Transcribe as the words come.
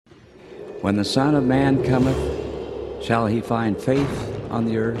When the Son of Man cometh, shall he find faith on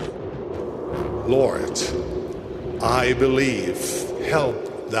the earth? Lord, I believe.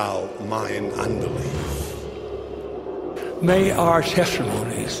 Help thou mine unbelief. May our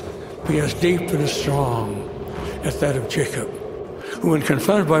testimonies be as deep and as strong as that of Jacob, who, when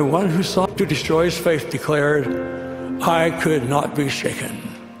confronted by one who sought to destroy his faith, declared, "I could not be shaken."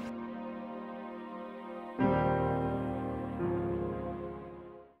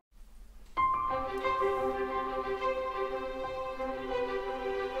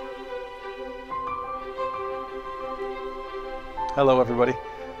 Hello, everybody.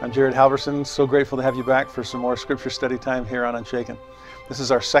 I'm Jared Halverson. So grateful to have you back for some more scripture study time here on Unshaken. This is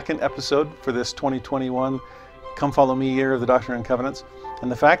our second episode for this 2021 Come Follow Me year of the Doctrine and Covenants.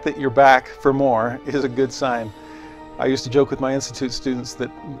 And the fact that you're back for more is a good sign. I used to joke with my Institute students that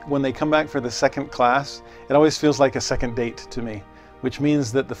when they come back for the second class, it always feels like a second date to me, which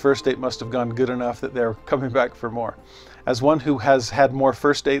means that the first date must have gone good enough that they're coming back for more. As one who has had more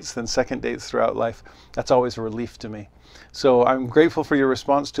first dates than second dates throughout life, that's always a relief to me. So I'm grateful for your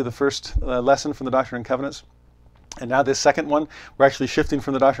response to the first lesson from the Doctrine and Covenants. And now this second one, we're actually shifting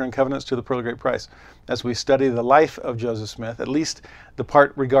from the Doctrine and Covenants to the Pearl of Great Price as we study the life of Joseph Smith, at least the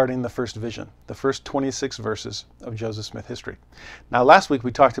part regarding the first vision, the first 26 verses of Joseph Smith history. Now last week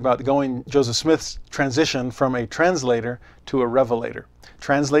we talked about Joseph Smith's transition from a translator to a revelator,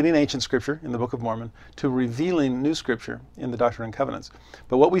 translating ancient scripture in the Book of Mormon to revealing new scripture in the Doctrine and Covenants.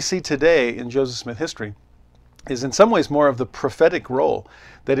 But what we see today in Joseph Smith history is in some ways more of the prophetic role,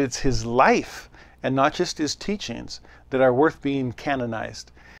 that it's his life and not just his teachings that are worth being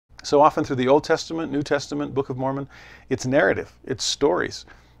canonized. So often through the Old Testament, New Testament, Book of Mormon, it's narrative, it's stories.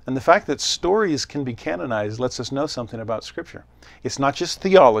 And the fact that stories can be canonized lets us know something about Scripture. It's not just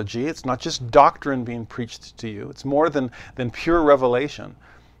theology, it's not just doctrine being preached to you, it's more than pure revelation.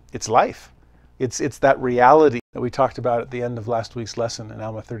 It's life. It's that reality that we talked about at the end of last week's lesson in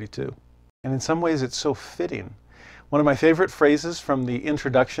Alma 32. And in some ways it's so fitting. One of my favorite phrases from the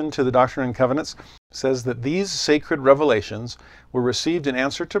introduction to the Doctrine and Covenants says that these sacred revelations were received in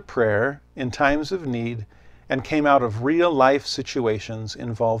answer to prayer in times of need and came out of real life situations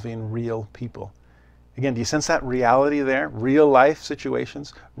involving real people. Again, do you sense that reality there? Real life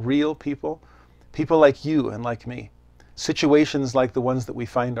situations, real people, people like you and like me, situations like the ones that we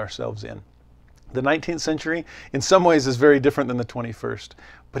find ourselves in. The 19th century, in some ways, is very different than the 21st,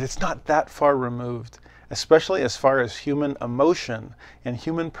 but it's not that far removed, especially as far as human emotion and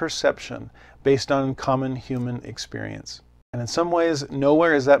human perception based on common human experience. And in some ways,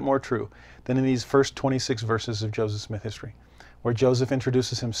 nowhere is that more true than in these first 26 verses of Joseph Smith history, where Joseph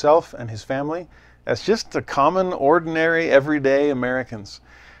introduces himself and his family as just the common, ordinary, everyday Americans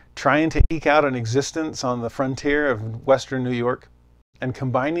trying to eke out an existence on the frontier of Western New York, and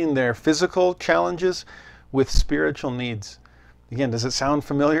combining their physical challenges with spiritual needs. Again, does it sound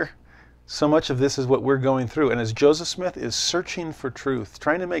familiar? So much of this is what we're going through. And as Joseph Smith is searching for truth,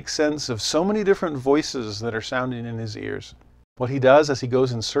 trying to make sense of so many different voices that are sounding in his ears, what he does as he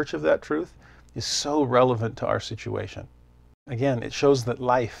goes in search of that truth is so relevant to our situation. Again, it shows that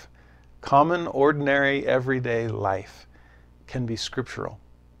life, common, ordinary, everyday life, can be scriptural,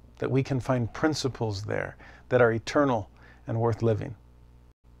 that we can find principles there that are eternal and worth living.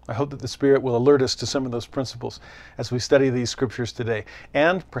 I hope that the Spirit will alert us to some of those principles as we study these scriptures today.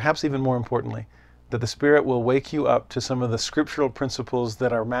 And perhaps even more importantly, that the Spirit will wake you up to some of the scriptural principles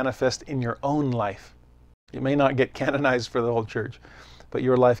that are manifest in your own life. It may not get canonized for the whole church, but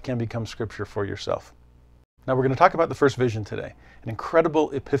your life can become scripture for yourself. Now we're going to talk about the first vision today, an incredible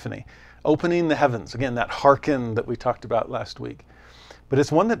epiphany, opening the heavens. Again, that hearken that we talked about last week. But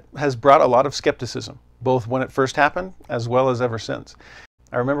it's one that has brought a lot of skepticism, both when it first happened as well as ever since.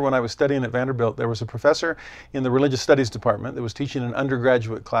 I remember when I was studying at Vanderbilt, there was a professor in the religious studies department that was teaching an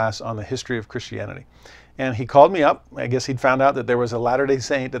undergraduate class on the history of Christianity. And he called me up. I guess he'd found out that there was a Latter-day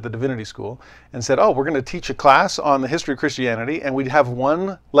Saint at the Divinity School and said, "Oh, we're going to teach a class on the history of Christianity and we'd have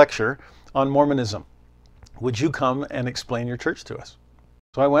one lecture on Mormonism. Would you come and explain your church to us?"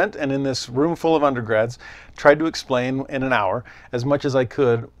 So I went, and in this room full of undergrads, tried to explain in an hour as much as I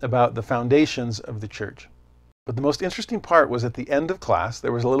could about the foundations of the church. But the most interesting part was at the end of class,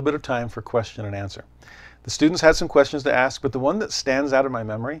 there was a little bit of time for question and answer. The students had some questions to ask, but the one that stands out in my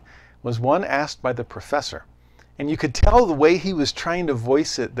memory was one asked by the professor. And you could tell the way he was trying to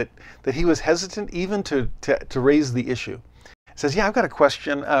voice it, that he was hesitant even to raise the issue. He says, "Yeah, I've got a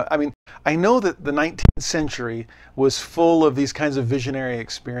question. I know that the 19th century was full of these kinds of visionary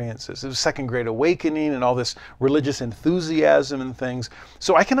experiences. It was Second Great Awakening and all this religious enthusiasm and things.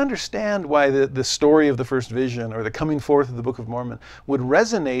 So I can understand why the story of the first vision or the coming forth of the Book of Mormon would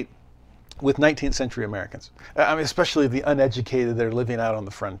resonate with 19th century Americans. I mean, especially the uneducated that are living out on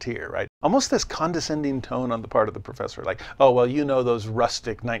the frontier, right? Almost this condescending tone on the part of the professor, like, oh, well, you know those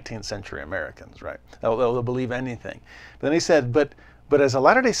rustic 19th century Americans, right? They'll believe anything. But then he said, but as a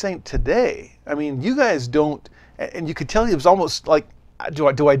Latter-day Saint today, I mean, you guys don't, and you could tell he was almost like, do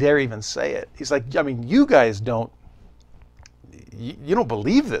I dare even say it? He's like, I mean, you guys don't, you don't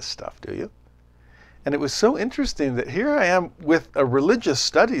believe this stuff, do you? And it was so interesting that here I am with a religious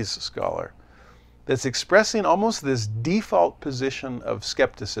studies scholar that's expressing almost this default position of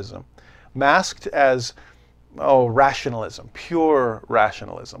skepticism, masked as, oh, rationalism, pure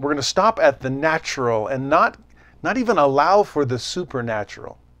rationalism. We're going to stop at the natural and not even allow for the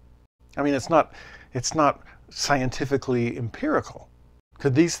supernatural. I mean, it's not scientifically empirical.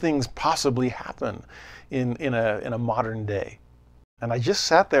 Could these things possibly happen in a modern day? And I just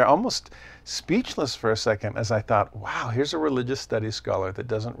sat there almost speechless for a second as I thought, wow, here's a religious studies scholar that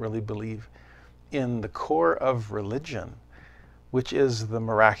doesn't really believe in the core of religion, which is the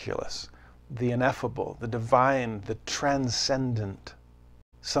miraculous, the ineffable, the divine, the transcendent,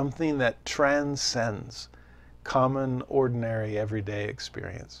 something that transcends common, ordinary, everyday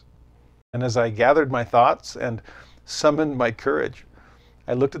experience. And as I gathered my thoughts and summoned my courage,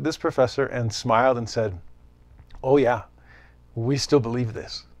 I looked at this professor and smiled and said, oh yeah, we still believe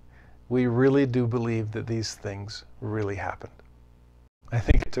this. We really do believe that these things really happened. I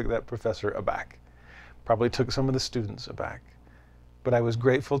think it took that professor aback. Probably took some of the students aback. But I was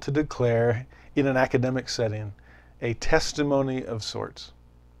grateful to declare, in an academic setting, a testimony of sorts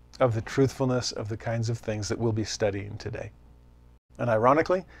of the truthfulness of the kinds of things that we'll be studying today. And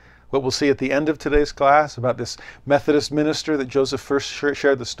ironically, what we'll see at the end of today's class about this Methodist minister that Joseph first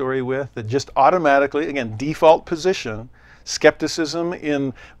shared the story with, that just automatically, again, default position, skepticism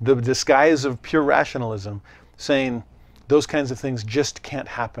in the disguise of pure rationalism, saying those kinds of things just can't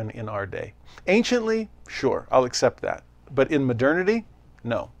happen in our day. Anciently, sure, I'll accept that. But in modernity,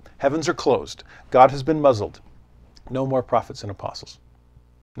 no. Heavens are closed. God has been muzzled. No more prophets and apostles.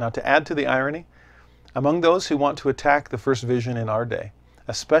 Now, to add to the irony, among those who want to attack the first vision in our day,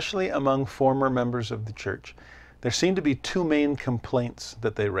 especially among former members of the church, there seem to be two main complaints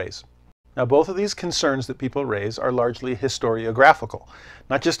that they raise. Now, both of these concerns that people raise are largely historiographical.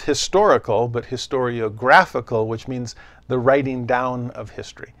 Not just historical, but historiographical, which means the writing down of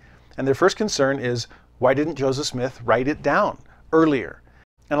history. And their first concern is, why didn't Joseph Smith write it down earlier?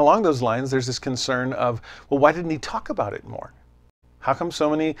 And along those lines, there's this concern of, well, why didn't he talk about it more? How come so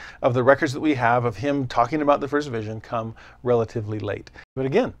many of the records that we have of him talking about the first vision come relatively late? But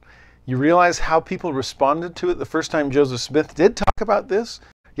again, you realize how people responded to it the first time Joseph Smith did talk about this?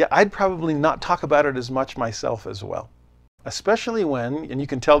 Yeah, I'd probably not talk about it as much myself as well. Especially when, and you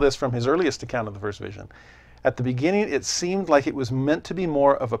can tell this from his earliest account of the first vision, at the beginning it seemed like it was meant to be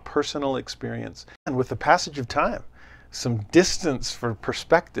more of a personal experience. And with the passage of time, some distance for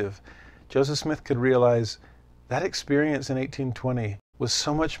perspective, Joseph Smith could realize that experience in 1820 was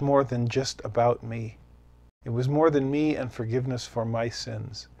so much more than just about me. It was more than me and forgiveness for my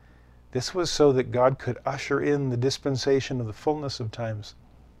sins. This was so that God could usher in the dispensation of the fullness of times,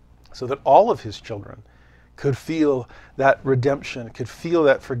 so that all of his children could feel that redemption, could feel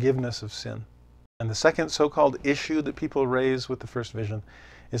that forgiveness of sin. And the second so-called issue that people raise with the first vision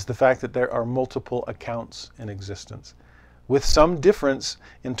is the fact that there are multiple accounts in existence, with some difference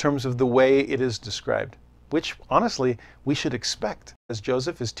in terms of the way it is described, which honestly we should expect as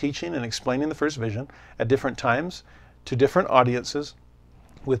Joseph is teaching and explaining the first vision at different times to different audiences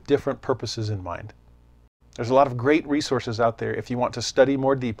with different purposes in mind. There's a lot of great resources out there if you want to study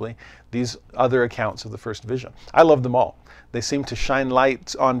more deeply these other accounts of the first vision. I love them all. They seem to shine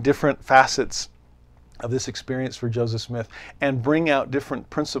light on different facets of this experience for Joseph Smith and bring out different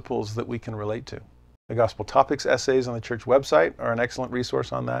principles that we can relate to. The Gospel Topics essays on the church website are an excellent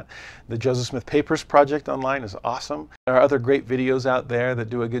resource on that. The Joseph Smith Papers Project online is awesome. There are other great videos out there that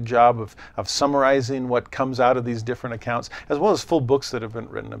do a good job of summarizing what comes out of these different accounts, as well as full books that have been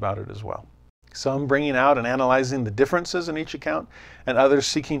written about it as well. Some bringing out and analyzing the differences in each account, and others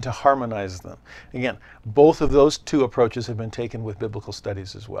seeking to harmonize them. Again, both of those two approaches have been taken with biblical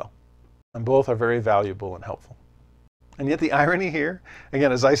studies as well. And both are very valuable and helpful. And yet the irony here,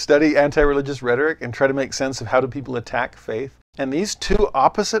 again, as I study anti-religious rhetoric and try to make sense of how do people attack faith, and these two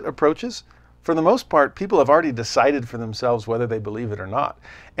opposite approaches, for the most part, people have already decided for themselves whether they believe it or not.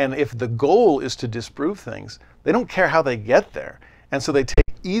 And if the goal is to disprove things, they don't care how they get there. And so they take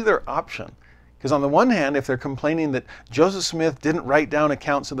either option. Because on the one hand, if they're complaining that Joseph Smith didn't write down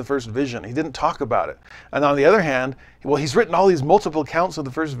accounts of the first vision, he didn't talk about it. And on the other hand, well, he's written all these multiple accounts of the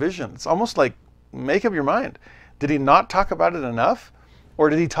first vision. It's almost like, make up your mind. Did he not talk about it enough? Or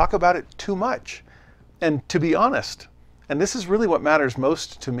did he talk about it too much? And to be honest, and this is really what matters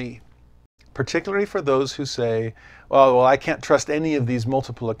most to me, particularly for those who say, well, I can't trust any of these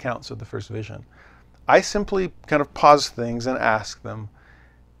multiple accounts of the first vision. I simply kind of pause things and ask them,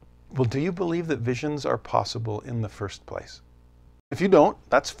 well, do you believe that visions are possible in the first place? If you don't,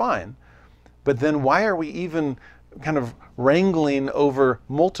 that's fine. But then why are we even kind of wrangling over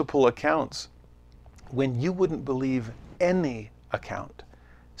multiple accounts when you wouldn't believe any account,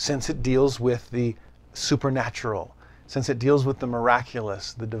 since it deals with the supernatural, since it deals with the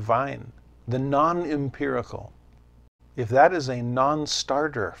miraculous, the divine, the non-empirical? If that is a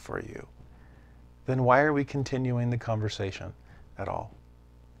non-starter for you, then why are we continuing the conversation at all?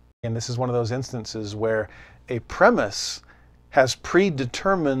 And this is one of those instances where a premise has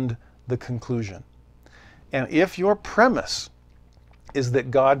predetermined the conclusion. And if your premise is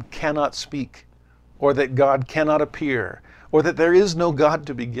that God cannot speak, or that God cannot appear, or that there is no God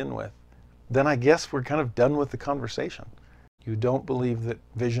to begin with, then I guess we're kind of done with the conversation. You don't believe that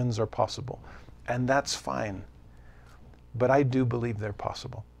visions are possible, and that's fine. But I do believe they're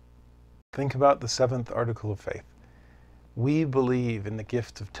possible. Think about the 7th article of faith. We believe in the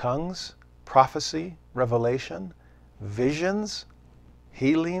gift of tongues, prophecy, revelation, visions,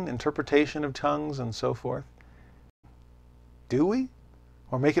 healing, interpretation of tongues, and so forth. Do we?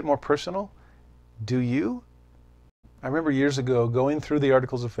 Or make it more personal, do you? I remember years ago going through the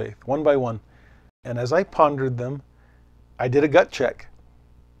articles of faith, one by one, and as I pondered them, I did a gut check.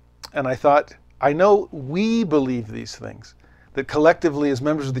 And I thought, I know we believe these things, that collectively as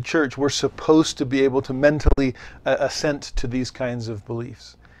members of the church, we're supposed to be able to mentally assent to these kinds of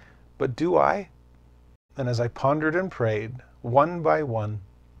beliefs. But do I? And as I pondered and prayed, one by one,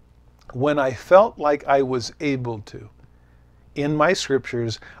 when I felt like I was able to, in my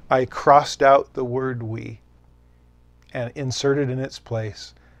scriptures, I crossed out the word we and inserted in its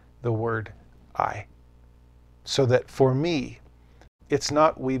place the word I. So that for me, it's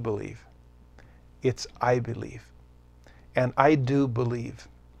not we believe, it's I believe. And I do believe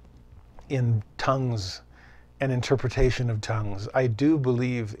in tongues and interpretation of tongues. I do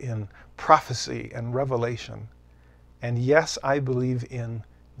believe in prophecy and revelation. And yes, I believe in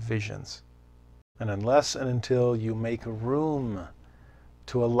visions. And unless and until you make room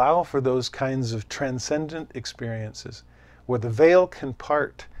to allow for those kinds of transcendent experiences where the veil can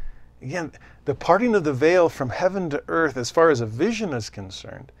part, again, the parting of the veil from heaven to earth as far as a vision is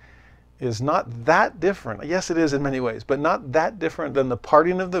concerned is not that different. Yes, it is in many ways, but not that different than the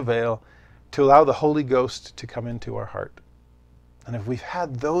parting of the veil to allow the Holy Ghost to come into our heart. And if we've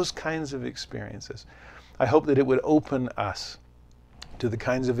had those kinds of experiences, I hope that it would open us to the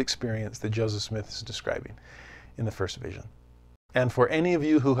kinds of experience that Joseph Smith is describing in the first vision. And for any of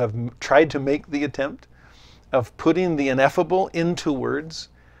you who have tried to make the attempt of putting the ineffable into words,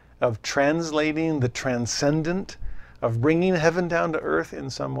 of translating the transcendent, of bringing heaven down to earth in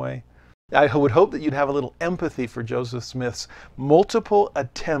some way, I would hope that you'd have a little empathy for Joseph Smith's multiple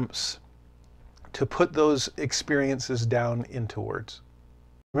attempts to put those experiences down into words.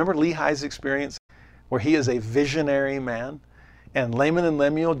 Remember Lehi's experience where he is a visionary man and Laman and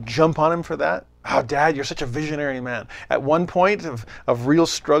Lemuel jump on him for that? Oh, Dad, you're such a visionary man. At one point of real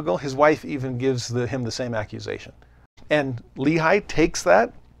struggle, his wife even gives him the same accusation. And Lehi takes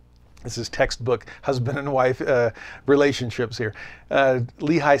that. This is textbook husband and wife relationships here.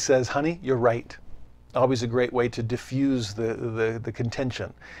 Lehi says, honey, you're right. Always a great way to diffuse the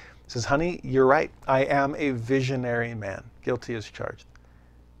contention. He says, honey, you're right. I am a visionary man, guilty as charged.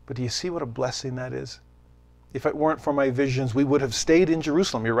 But do you see what a blessing that is? If it weren't for my visions, we would have stayed in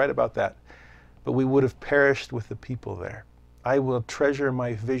Jerusalem. You're right about that. But we would have perished with the people there. I will treasure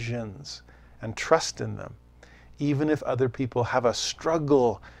my visions and trust in them, even if other people have a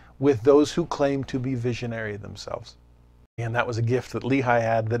struggle with those who claim to be visionary themselves. And that was a gift that Lehi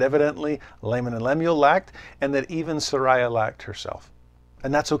had that evidently Laman and Lemuel lacked, and that even Sariah lacked herself.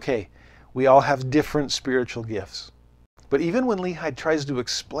 And that's okay. We all have different spiritual gifts. But even when Lehi tries to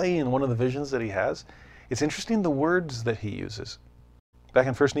explain one of the visions that he has, it's interesting the words that he uses. Back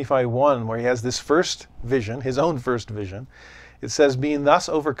in 1 Nephi 1, where he has this first vision, his own first vision, it says, being thus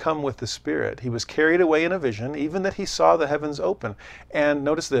overcome with the Spirit, he was carried away in a vision, even that he saw the heavens open. And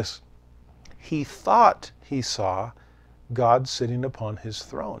notice this, he thought he saw God sitting upon his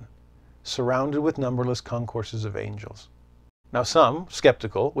throne, surrounded with numberless concourses of angels. Now some,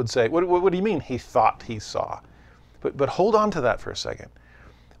 skeptical, would say, what do you mean he thought he saw? But hold on to that for a second.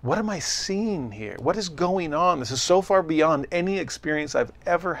 What am I seeing here? What is going on? This is so far beyond any experience I've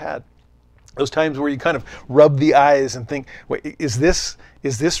ever had. Those times where you kind of rub the eyes and think, wait, is this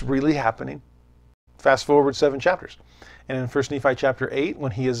really happening? Fast forward 7 chapters. And in 1 Nephi chapter 8,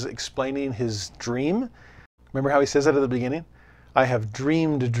 when he is explaining his dream, remember how he says that at the beginning? I have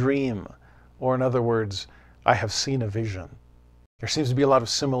dreamed a dream, or in other words, I have seen a vision. There seems to be a lot of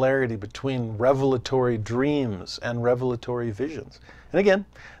similarity between revelatory dreams and revelatory visions. And again,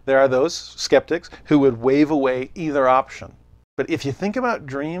 there are those skeptics who would wave away either option. But if you think about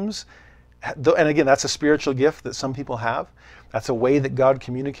dreams, and again, that's a spiritual gift that some people have. That's a way that God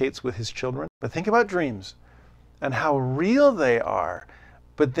communicates with his children. But think about dreams and how real they are.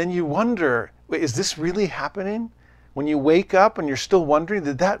 But then you wonder, wait, is this really happening? When you wake up and you're still wondering,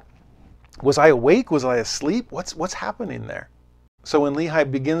 was I awake? Was I asleep? What's happening there? So when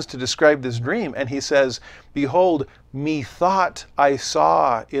Lehi begins to describe this dream and he says, behold, methought I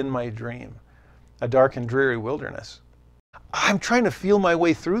saw in my dream a dark and dreary wilderness. I'm trying to feel my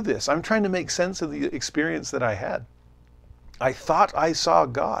way through this. I'm trying to make sense of the experience that I had. I thought I saw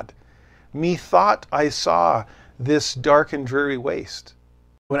God. Methought I saw this dark and dreary waste.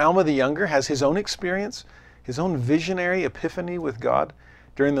 When Alma the Younger has his own experience, his own visionary epiphany with God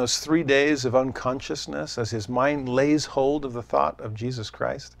during those 3 days of unconsciousness as his mind lays hold of the thought of Jesus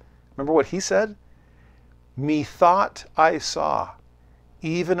Christ, remember what he said? Methought I saw,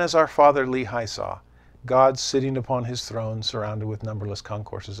 even as our father Lehi saw, God sitting upon his throne surrounded with numberless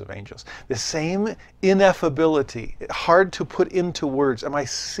concourses of angels. The same ineffability, hard to put into words. Am I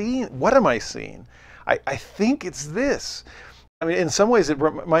seeing? What am I seeing? I think it's this. I mean, in some ways it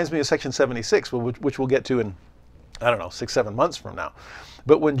reminds me of section 76, which we'll get to in, 6-7 months from now.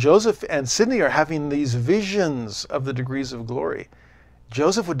 But when Joseph and Sidney are having these visions of the degrees of glory,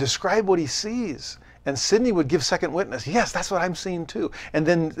 Joseph would describe what he sees, and Sidney would give second witness. Yes, that's what I'm seeing too. And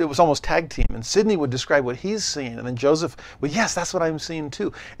then it was almost tag team, and Sidney would describe what he's seeing, and then Joseph would, yes, that's what I'm seeing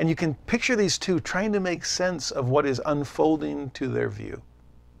too. And you can picture these two trying to make sense of what is unfolding to their view.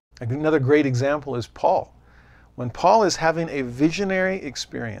 Another great example is Paul. When Paul is having a visionary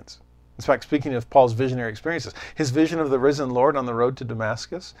experience, in fact, speaking of Paul's visionary experiences, his vision of the risen Lord on the road to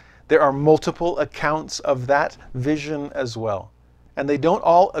Damascus, there are multiple accounts of that vision as well. And they don't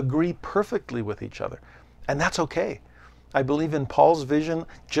all agree perfectly with each other. And that's okay. I believe in Paul's vision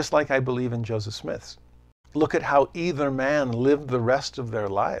just like I believe in Joseph Smith's. Look at how either man lived the rest of their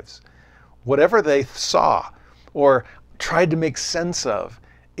lives. Whatever they saw or tried to make sense of,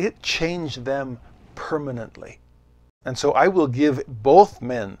 it changed them permanently. And so I will give both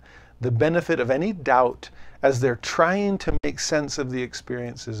men the benefit of any doubt as they're trying to make sense of the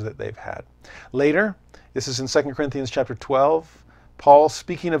experiences that they've had. Later, this is in 2 Corinthians chapter 12, Paul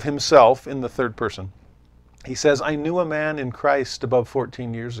speaking of himself in the third person. He says, I knew a man in Christ above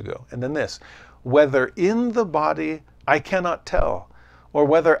 14 years ago. And then this, whether in the body, I cannot tell, or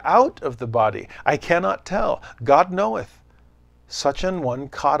whether out of the body, I cannot tell. God knoweth. Such an one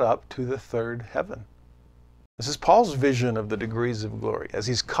caught up to the third heaven. This is Paul's vision of the degrees of glory, as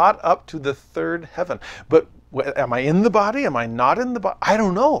he's caught up to the third heaven. But am I in the body? Am I not in the body? I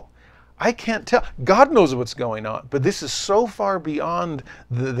don't know. I can't tell. God knows what's going on, but this is so far beyond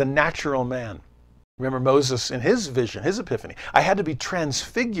the natural man. Remember Moses in his vision, his epiphany. I had to be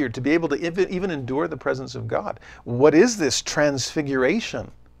transfigured to be able to even endure the presence of God. What is this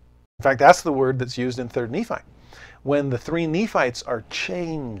transfiguration? In fact, that's the word that's used in 3 Nephi. When the 3 Nephites are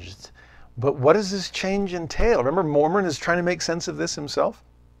changed. But what does this change entail? Remember, Mormon is trying to make sense of this himself.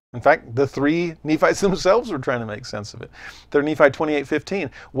 In fact, the 3 Nephites themselves were trying to make sense of it. 3 Nephi 28:15,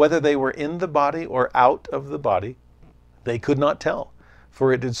 whether they were in the body or out of the body, they could not tell,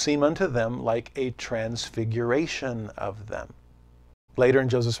 for it did seem unto them like a transfiguration of them. Later in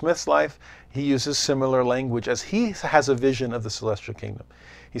Joseph Smith's life, he uses similar language as he has a vision of the celestial kingdom.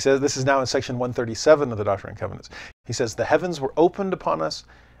 He says, this is now in section 137 of the Doctrine and Covenants. He says, the heavens were opened upon us,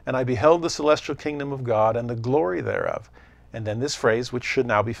 and I beheld the celestial kingdom of God and the glory thereof. And then this phrase, which should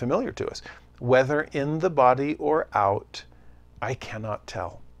now be familiar to us, whether in the body or out, I cannot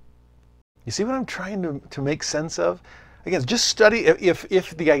tell. You see what I'm trying to make sense of? Again, just study.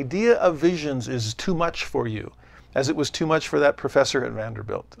 If the idea of visions is too much for you, as it was too much for that professor at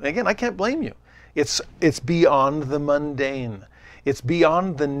Vanderbilt. And again, I can't blame you. It's beyond the mundane. It's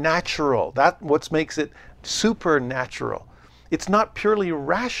beyond the natural. That's what makes it supernatural. It's not purely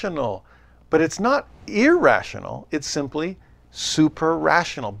rational, but it's not irrational. It's simply super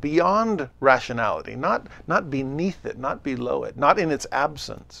rational, beyond rationality, not beneath it, not below it, not in its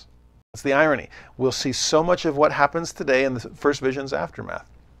absence. That's the irony. We'll see so much of what happens today in the first vision's aftermath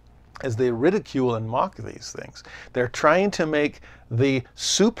as they ridicule and mock these things. They're trying to make the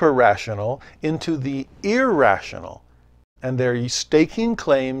super rational into the irrational, and they're staking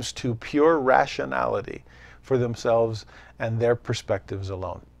claims to pure rationality for themselves and their perspectives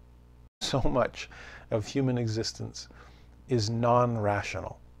alone. So much of human existence is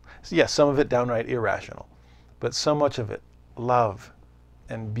non-rational. So yes, some of it downright irrational, but so much of it, love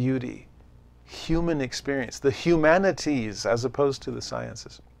and beauty, human experience, the humanities as opposed to the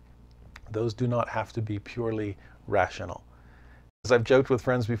sciences, those do not have to be purely rational. As I've joked with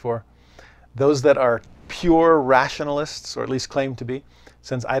friends before, those that are pure rationalists, or at least claim to be,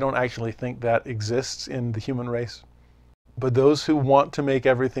 since I don't actually think that exists in the human race, but those who want to make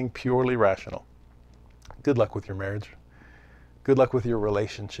everything purely rational, good luck with your marriage. Good luck with your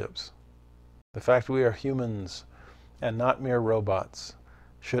relationships. The fact we are humans and not mere robots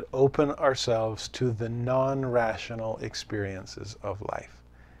should open ourselves to the non-rational experiences of life.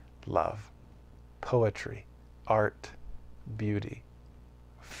 Love, poetry, art, beauty,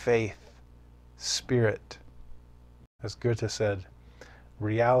 faith, spirit. As Goethe said,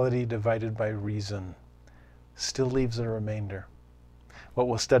 reality divided by reason still leaves a remainder. What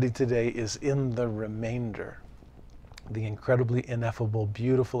we'll study today is in the remainder, the incredibly ineffable,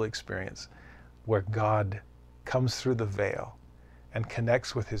 beautiful experience where God comes through the veil and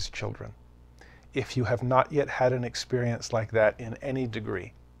connects with his children. If you have not yet had an experience like that in any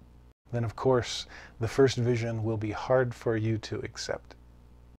degree, then of course the first vision will be hard for you to accept.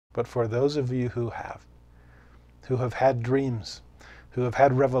 But for those of you who have had dreams, who have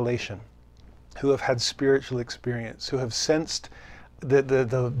had revelation, who have had spiritual experience, who have sensed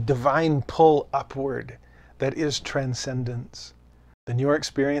the divine pull upward that is transcendence, then your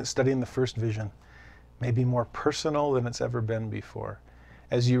experience studying the first vision may be more personal than it's ever been before,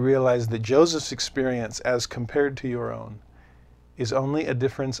 as you realize that Joseph's experience as compared to your own is only a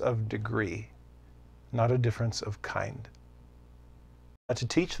difference of degree, not a difference of kind. Now, to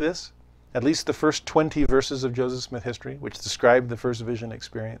teach this, at least the first 20 verses of Joseph Smith history, which describe the first vision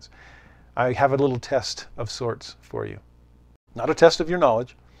experience, I have a little test of sorts for you. Not a test of your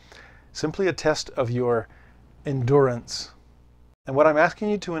knowledge, simply a test of your endurance. And what I'm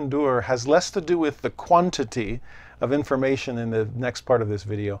asking you to endure has less to do with the quantity of information in the next part of this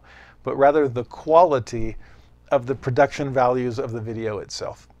video, but rather the quality of the production values of the video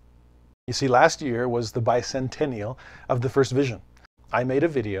itself. You see, last year was the bicentennial of the first vision. I made a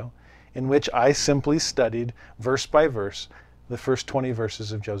video in which I simply studied verse by verse the first 20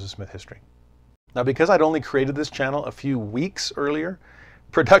 verses of Joseph Smith history. Now, because I'd only created this channel a few weeks earlier,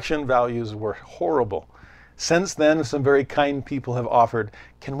 production values were horrible. Since then, some very kind people have offered,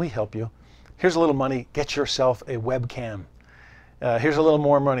 can we help you? Here's a little money, get yourself a webcam. Here's a little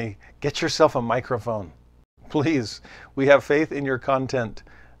more money, get yourself a microphone. Please, we have faith in your content,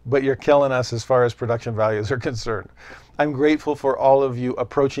 but you're killing us as far as production values are concerned. I'm grateful for all of you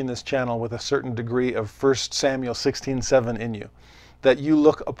approaching this channel with a certain degree of 1 Samuel 16:7 in you, that you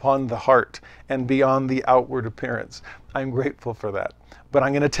look upon the heart and beyond the outward appearance. I'm grateful for that, but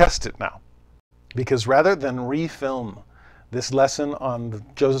I'm going to test it now. Because rather than refilm this lesson on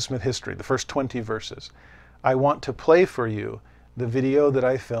Joseph Smith history, the first 20 verses, I want to play for you the video that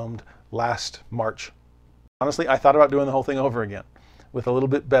I filmed last March. Honestly, I thought about doing the whole thing over again with a little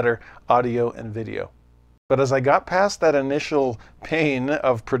bit better audio and video. But as I got past that initial pain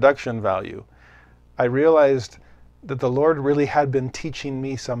of production value, I realized that the Lord really had been teaching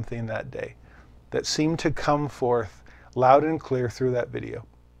me something that day that seemed to come forth loud and clear through that video.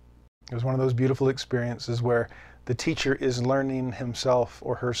 It was one of those beautiful experiences where the teacher is learning himself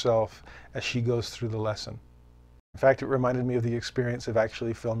or herself as she goes through the lesson. In fact, it reminded me of the experience of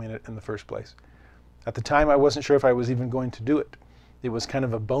actually filming it in the first place. At the time, I wasn't sure if I was even going to do it. It was kind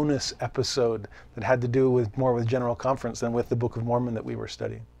of a bonus episode that had to do with more with General Conference than with the Book of Mormon that we were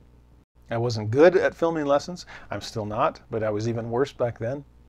studying. I wasn't good at filming lessons. I'm still not, but I was even worse back then.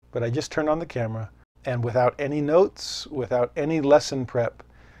 But I just turned on the camera and without any notes, without any lesson prep,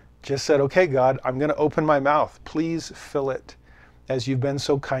 just said, okay, God, I'm going to open my mouth. Please fill it as you've been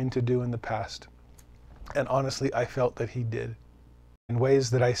so kind to do in the past. And honestly, I felt that he did in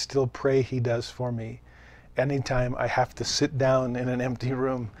ways that I still pray he does for me anytime I have to sit down in an empty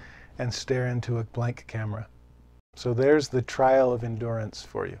room and stare into a blank camera. So there's the trial of endurance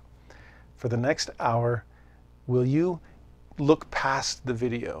for you. For the next hour, will you look past the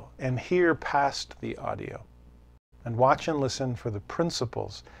video and hear past the audio and watch and listen for the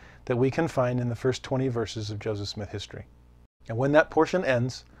principles that we can find in the first 20 verses of Joseph Smith history. And when that portion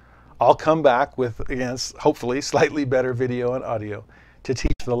ends, I'll come back with, again, hopefully slightly better video and audio to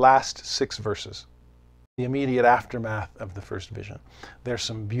teach the last 6 verses, the immediate aftermath of the first vision. There's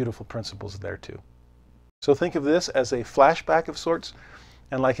some beautiful principles there too. So think of this as a flashback of sorts,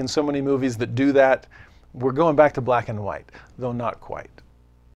 and like in so many movies that do that, we're going back to black and white, though not quite.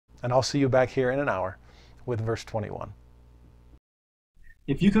 And I'll see you back here in an hour with verse 21.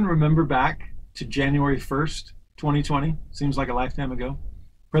 If you can remember back to January 1st, 2020, seems like a lifetime ago,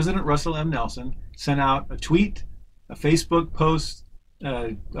 President Russell M. Nelson sent out a tweet, a Facebook post,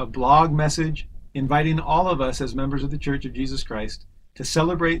 a blog message inviting all of us as members of the Church of Jesus Christ to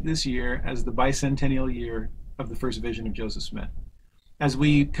celebrate this year as the bicentennial year of the first vision of Joseph Smith. As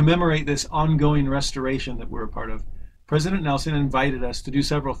we commemorate this ongoing restoration that we're a part of, President Nelson invited us to do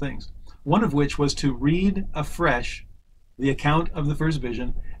several things, one of which was to read afresh the account of the first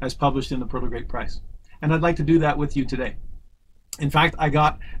vision as published in the Pearl of Great Price. And I'd like to do that with you today. In fact, I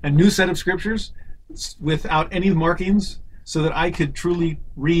got a new set of scriptures without any markings so that I could truly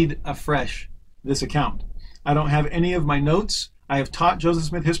read afresh this account. I don't have any of my notes. I have taught Joseph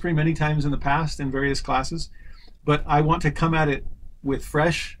Smith history many times in the past in various classes, but I want to come at it with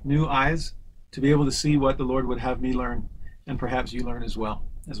fresh, new eyes to be able to see what the Lord would have me learn, and perhaps you learn as well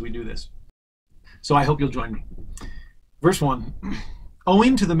as we do this. So I hope you'll join me. Verse 1.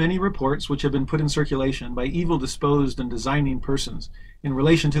 Owing to the many reports which have been put in circulation by evil-disposed and designing persons in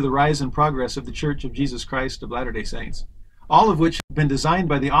relation to the rise and progress of the Church of Jesus Christ of Latter-day Saints, all of which have been designed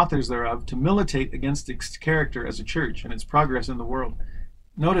by the authors thereof to militate against its character as a church and its progress in the world.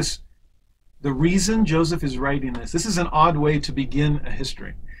 Notice the reason Joseph is writing this is an odd way to begin a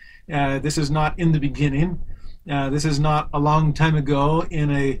history. This is not in the beginning. This is not a long time ago in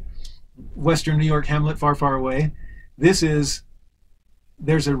a Western New York hamlet far, far away.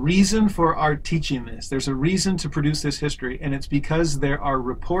 There's a reason for our teaching this. There's a reason to produce this history, and it's because there are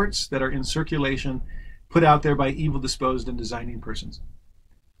reports that are in circulation put out there by evil-disposed and designing persons.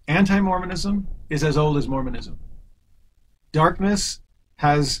 Anti-Mormonism is as old as Mormonism. Darkness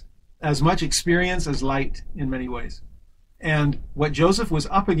has as much experience as light in many ways. And what Joseph was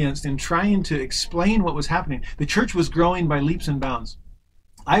up against in trying to explain what was happening, the church was growing by leaps and bounds.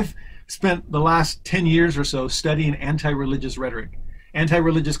 I've spent the last 10 years or so studying anti-religious rhetoric,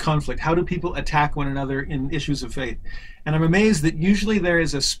 anti-religious conflict. How do people attack one another in issues of faith? And I'm amazed that usually there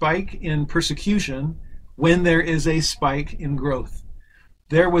is a spike in persecution when there is a spike in growth.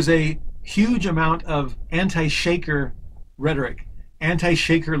 There was a huge amount of anti-Shaker rhetoric,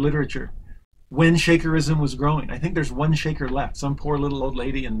 anti-Shaker literature when Shakerism was growing. I think there's one Shaker left, some poor little old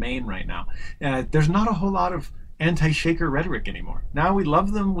lady in Maine right now. There's not a whole lot of anti-Shaker rhetoric anymore. Now we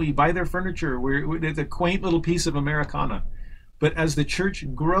love them, we buy their furniture, it's a quaint little piece of Americana. But as the church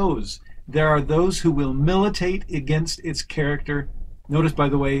grows, there are those who will militate against its character. Notice, by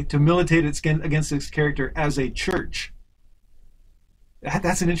the way, to militate against its character as a church.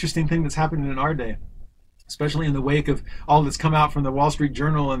 That's an interesting thing that's happening in our day, especially in the wake of all that's come out from the Wall Street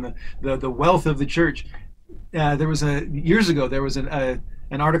Journal and the wealth of the church. Years ago, there was an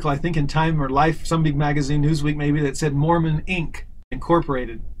article, I think in Time or Life, some big magazine, Newsweek maybe, that said Mormon Inc.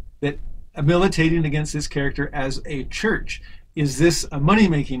 Incorporated, that militating against this character as a church. Is this a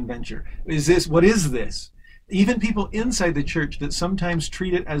money-making venture? What is this? Even people inside the church that sometimes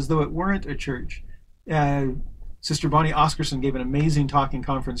treat it as though it weren't a church. Sister Bonnie Oscarson gave an amazing talking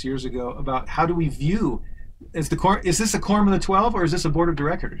conference years ago about how do we view, is this a quorum of the 12 or is this a board of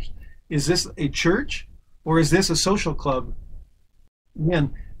directors? Is this a church or is this a social club?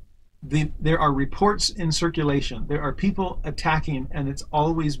 Again, there are reports in circulation. There are people attacking, and it's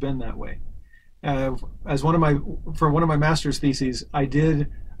always been that way. For one of my master's theses, I did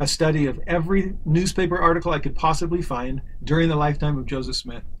a study of every newspaper article I could possibly find during the lifetime of Joseph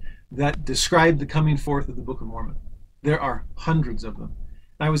Smith that described the coming forth of the Book of Mormon. There are hundreds of them.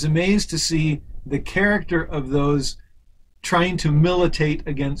 And I was amazed to see the character of those trying to militate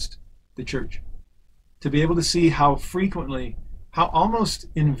against the church. To be able to see how frequently, how almost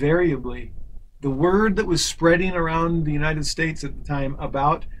invariably, the word that was spreading around the United States at the time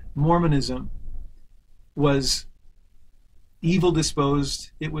about Mormonism was evil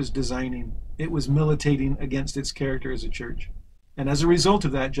disposed, it was designing, it was militating against its character as a church. And as a result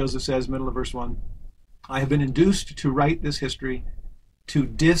of that, Joseph says, middle of verse 1, I have been induced to write this history to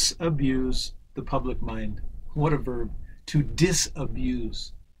disabuse the public mind. What a verb, to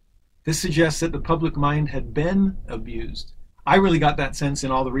disabuse. This suggests that the public mind had been abused. I really got that sense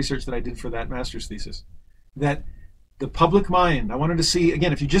in all the research that I did for that master's thesis, that the public mind, I wanted to see,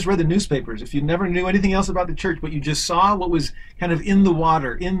 again, if you just read the newspapers, if you never knew anything else about the church, but you just saw what was kind of in the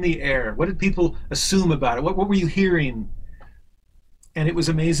water, in the air, what did people assume about it? What were you hearing? And it was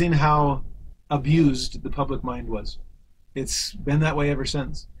amazing how abused the public mind was. It's been that way ever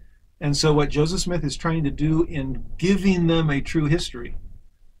since. And so what Joseph Smith is trying to do in giving them a true history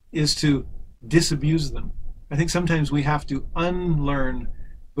is to disabuse them. I think sometimes we have to unlearn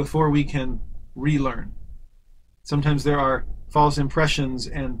before we can relearn. Sometimes there are false impressions,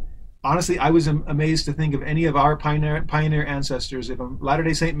 and honestly, I was amazed to think of any of our pioneer ancestors. If a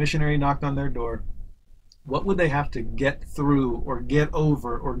Latter-day Saint missionary knocked on their door What would they have to get through or get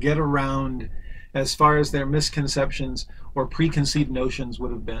over or get around as far as their misconceptions or preconceived notions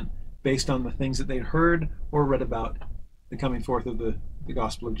would have been based on the things that they'd heard or read about the coming forth of the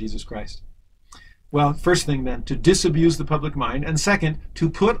gospel of Jesus Christ? Well, first thing then, to disabuse the public mind, and second, to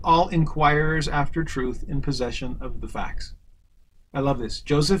put all inquirers after truth in possession of the facts. I love this.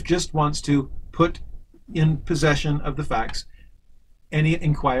 Joseph just wants to put in possession of the facts any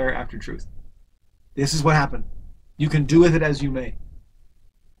inquirer after truth. This is what happened. You can do with it as you may.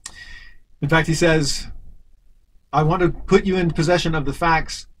 In fact, he says, I want to put you in possession of the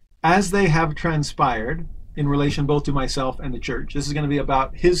facts as they have transpired in relation both to myself and the church. This is going to be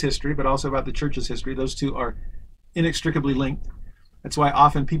about his history, but also about the church's history. Those two are inextricably linked. That's why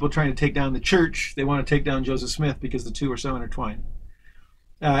often people trying to take down the church, they want to take down Joseph Smith because the two are so intertwined.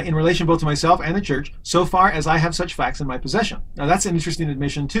 In relation both to myself and the church, so far as I have such facts in my possession. Now that's an interesting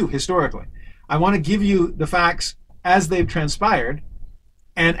admission too, historically. I want to give you the facts as they've transpired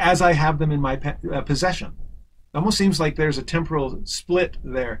and as I have them in my possession. It almost seems like there's a temporal split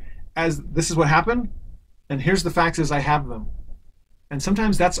there. As this is what happened, and here's the facts as I have them. And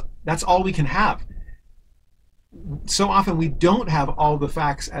sometimes that's all we can have. So often we don't have all the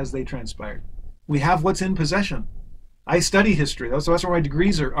facts as they transpired. We have what's in possession. I study history. That's where my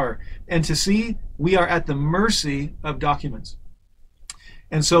degrees are. And to see, we are at the mercy of documents.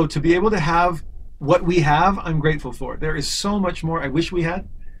 And so to be able to have what we have, I'm grateful for. There is so much more I wish we had.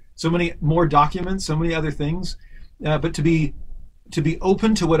 So many more documents, so many other things. But to be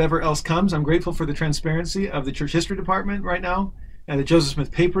open to whatever else comes, I'm grateful for the transparency of the Church History Department right now and the Joseph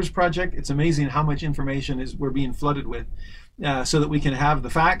Smith Papers Project. It's amazing how much information we're being flooded with so that we can have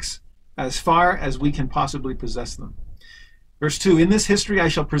the facts as far as we can possibly possess them. Verse 2, in this history I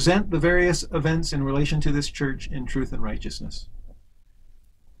shall present the various events in relation to this church in truth and righteousness.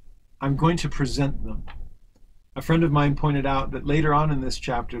 I'm going to present them. A friend of mine pointed out that later on in this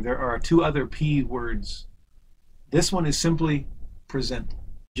chapter there are two other P words. This one is simply present.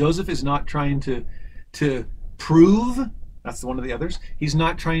 Joseph is not trying to prove, that's one of the others. He's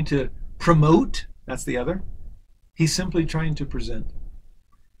not trying to promote, that's the other. He's simply trying to present.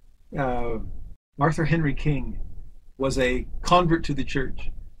 Arthur Henry King was a convert to the church,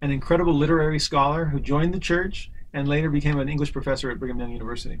 an incredible literary scholar who joined the church and later became an English professor at Brigham Young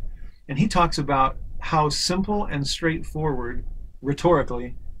University. And he talks about how simple and straightforward,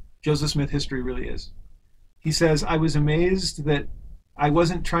 rhetorically, Joseph Smith history really is. He says, I was amazed that I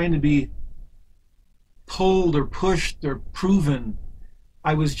wasn't trying to be pulled or pushed or proven.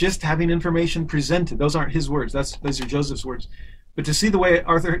 I was just having information presented. Those aren't his words. Those are Joseph's words. But to see the way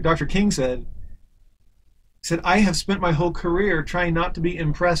Dr. King said, I have spent my whole career trying not to be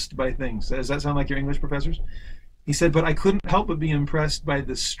impressed by things. Does that sound like your English professors? He said, but I couldn't help but be impressed by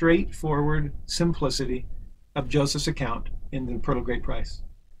the straightforward simplicity of Joseph's account in the Pearl of Great Price.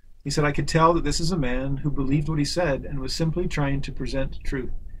 He said, I could tell that this is a man who believed what he said and was simply trying to present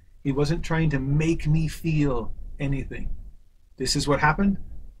truth. He wasn't trying to make me feel anything. This is what happened.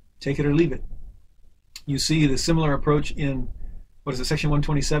 Take it or leave it. You see the similar approach in section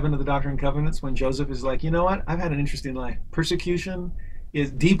 127 of the Doctrine and Covenants, when Joseph is like, you know what, I've had an interesting life. Persecution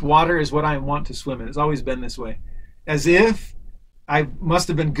is deep water is what I want to swim in. It's always been this way. As if I must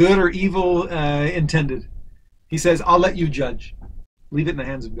have been good or evil intended. He says, I'll let you judge. Leave it in the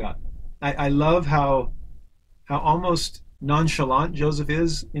hands of God. I love how almost nonchalant Joseph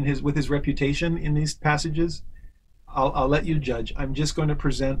is with his reputation in these passages. I'll let you judge. I'm just going to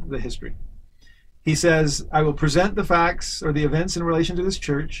present the history. He says, I will present the facts or the events in relation to this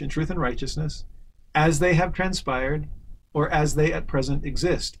church in truth and righteousness as they have transpired or as they at present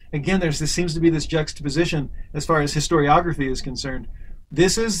exist. Again, seems to be this juxtaposition as far as historiography is concerned.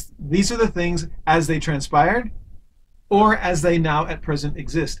 These are the things as they transpired or as they now at present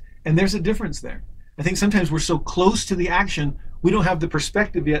exist. And there's a difference there. I think sometimes we're so close to the action, we don't have the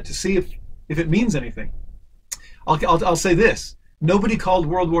perspective yet to see if it means anything. I'll say this. Nobody called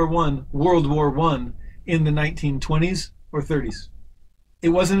World War I World War I in the 1920s or 30s. It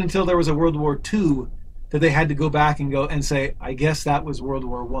wasn't until there was a World War II that they had to go back and say, I guess that was World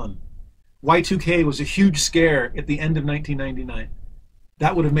War I. Y2K was a huge scare at the end of 1999.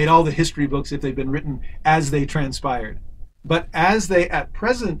 That would have made all the history books if they'd been written as they transpired. But as they at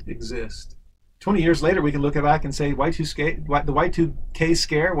present exist, 20 years later we can look back and say the Y2K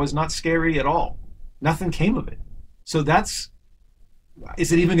scare was not scary at all. Nothing came of it. So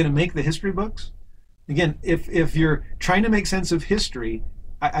is it even going to make the history books? Again, if you're trying to make sense of history,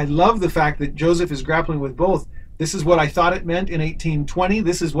 I love the fact that Joseph is grappling with both This is what I thought it meant in 1820.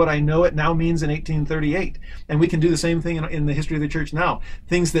 This is what I know it now means in 1838. And we can do the same thing in the history of the church now.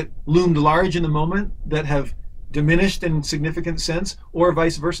 Things that loomed large in the moment that have diminished in significant sense, or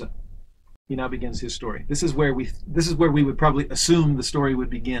vice versa. He now begins his story. This is where we would probably assume the story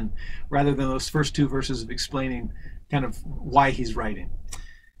would begin, rather than those first 2 verses of explaining kind of why he's writing.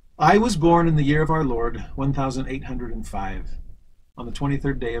 I was born in the year of our Lord, 1805, on the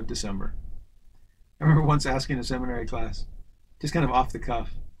 23rd day of December. I remember once asking a seminary class, just kind of off the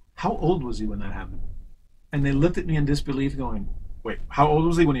cuff, how old was he when that happened? And they looked at me in disbelief going, wait, how old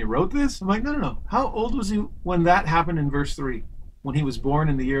was he when he wrote this? I'm like, no. How old was he when that happened in verse 3? When he was born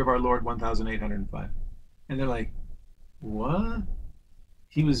in the year of our Lord, 1805. And they're like, what?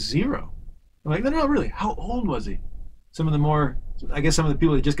 He was 0. I'm like, no, really, how old was he? Some of the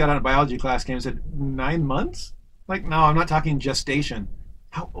people that just got out of biology class came and said, 9 months? Like, no, I'm not talking gestation.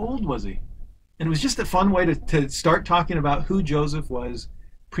 How old was he? And it was just a fun way to start talking about who Joseph was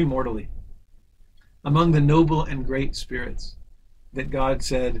premortally. Among the noble and great spirits that God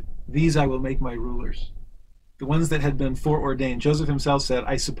said, these I will make my rulers. The ones that had been foreordained. Joseph himself said,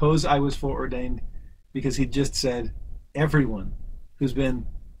 I suppose I was foreordained, because he just said, everyone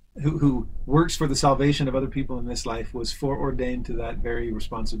who works for the salvation of other people in this life was foreordained to that very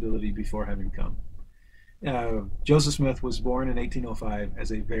responsibility before having come. Joseph Smith was born in 1805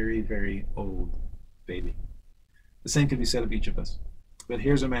 as a very, very old baby. The same could be said of each of us. But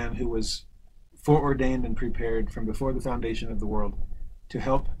here's a man who was foreordained and prepared from before the foundation of the world to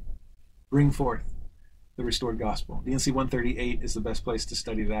help bring forth the restored gospel. D&C 138 is the best place to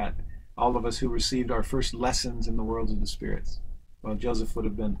study that. All of us who received our first lessons in the worlds of the spirits. Well, Joseph would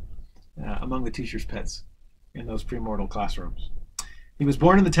have been among the teacher's pets in those premortal classrooms. He was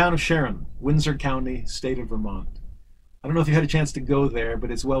born in the town of Sharon, Windsor County, state of Vermont. I don't know if you had a chance to go there, but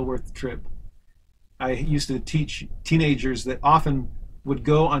it's well worth the trip. I used to teach teenagers that often would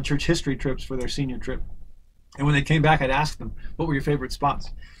go on church history trips for their senior trip. And when they came back, I'd ask them, what were your favorite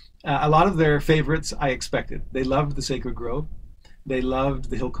spots? A lot of their favorites I expected. They loved the Sacred Grove. They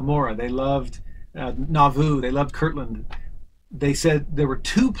loved the Hill Cumorah. They loved Nauvoo. They loved Kirtland. They said there were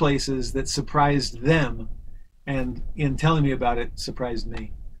 2 places that surprised them, and in telling me about it, surprised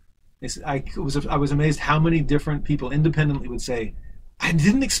me. I was amazed how many different people independently would say, I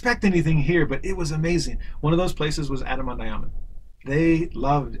didn't expect anything here, but it was amazing. One of those places was Adam-on-Diamond. They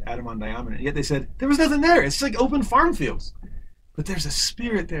loved Adam-on-Diamond, and yet they said, there was nothing there. It's like open farm fields. But there's a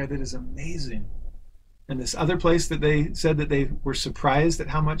spirit there that is amazing. And this other place that they said that they were surprised at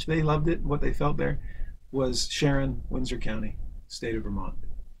how much they loved it, what they felt there, was Sharon, Windsor County, state of Vermont.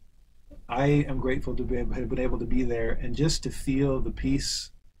 I am grateful to have been able to be there and just to feel the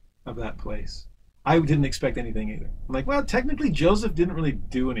peace of that place. I didn't expect anything either. I'm like, well, technically Joseph didn't really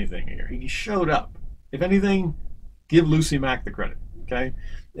do anything here. He showed up. If anything, give Lucy Mack the credit, okay?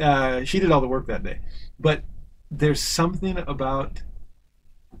 She did all the work that day. But there's something about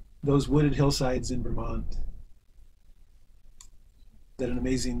those wooded hillsides in Vermont that an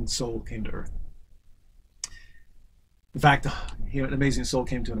amazing soul came to earth. In fact, an amazing soul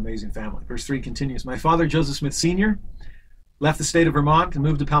came to an amazing family. Verse 3 continues, my father, Joseph Smith Sr., left the state of Vermont and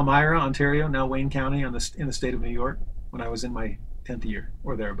moved to Palmyra, Ontario, now Wayne County in the state of New York, when I was in my 10th year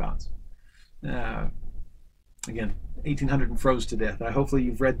or thereabouts. Again, 1800 and froze to death. Hopefully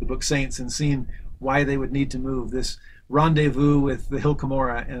you've read the book Saints and seen why they would need to move, this rendezvous with the Hill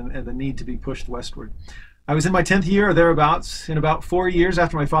Cumorah and the need to be pushed westward. I was in my 10th year or thereabouts. In about 4 years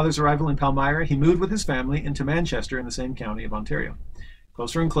after my father's arrival in Palmyra, he moved with his family into Manchester in the same county of Ontario.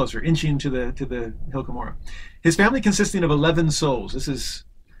 Closer and closer, inching to the Hill Cumorah. His family consisting of 11 souls. This is,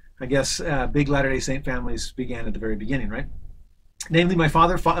 I guess, big Latter-day Saint families began at the very beginning, right? Namely, my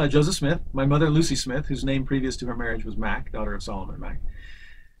father, Joseph Smith, my mother, Lucy Smith, whose name previous to her marriage was Mack, daughter of Solomon Mack.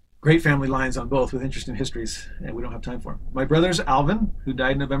 Great family lines on both with interesting histories, and we don't have time for them. My brother's Alvin, who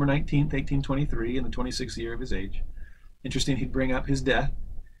died November 19th, 1823, in the 26th year of his age. Interesting he'd bring up his death,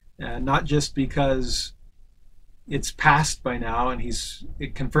 not just because it's past by now and he's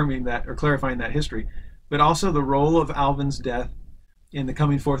confirming that or clarifying that history, but also the role of Alvin's death in the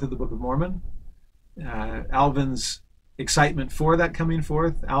coming forth of the Book of Mormon. Alvin's excitement for that coming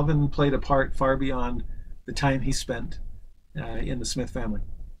forth. Alvin played a part far beyond the time he spent in the Smith family.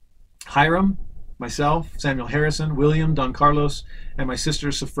 Hiram, myself, Samuel Harrison, William, Don Carlos, and my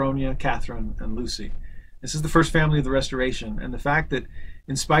sisters Sophronia, Catherine, and Lucy. This is the first family of the Restoration, and the fact that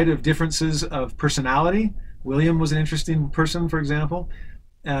in spite of differences of personality, William was an interesting person, for example,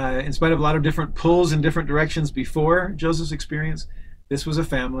 in spite of a lot of different pulls in different directions before Joseph's experience, this was a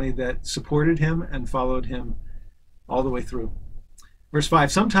family that supported him and followed him all the way through. Verse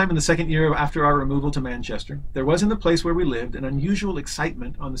 5, sometime in the second year after our removal to Manchester, there was in the place where we lived an unusual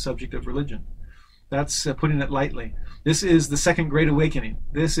excitement on the subject of religion. That's putting it lightly. This is the Second Great Awakening.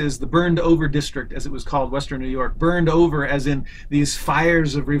 This is the burned over district, as it was called, Western New York. Burned over as in these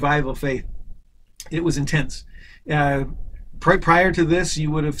fires of revival faith. It was intense. Prior to this,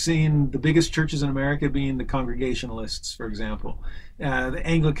 you would have seen the biggest churches in America being the Congregationalists, for example. The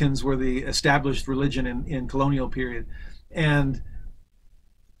Anglicans were the established religion in colonial period. And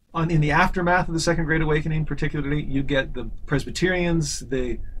in the aftermath of the Second Great Awakening, particularly, you get the Presbyterians,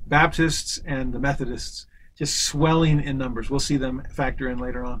 the Baptists, and the Methodists just swelling in numbers. We'll see them factor in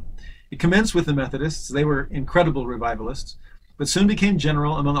later on. It commenced with the Methodists. They were incredible revivalists, but soon became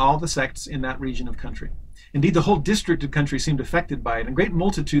general among all the sects in that region of country. Indeed, the whole district of country seemed affected by it, and great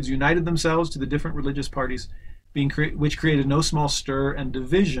multitudes united themselves to the different religious parties, which created no small stir and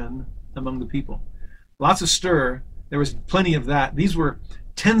division among the people. Lots of stir. There was plenty of that. These were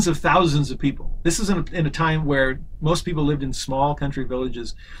tens of thousands of people. This is in a time where most people lived in small country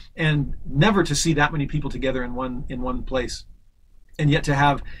villages, and never to see that many people together in one place. And yet to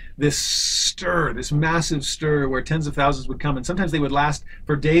have this stir, this massive stir where tens of thousands would come, and sometimes they would last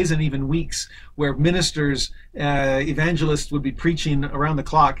for days and even weeks, where ministers, evangelists would be preaching around the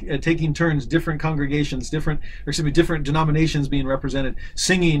clock, taking turns, different congregations, different denominations being represented,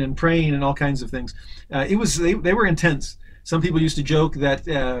 singing and praying and all kinds of things. They were intense. Some people used to joke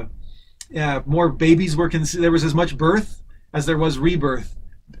that more babies were there was as much birth as there was rebirth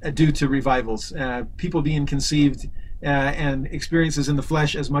due to revivals. People being conceived and experiences in the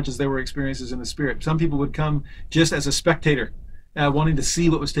flesh as much as there were experiences in the spirit. Some people would come just as a spectator, wanting to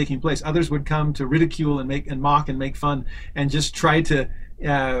see what was taking place. Others would come to ridicule and mock and make fun and just try to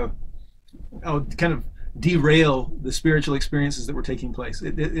kind of derail the spiritual experiences that were taking place.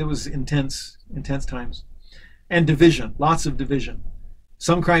 It was intense times. And division, lots of division.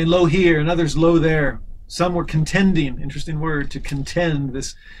 Some crying low here and others low there. Some were contending, interesting word, to contend.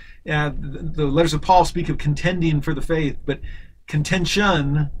 The letters of Paul speak of contending for the faith, but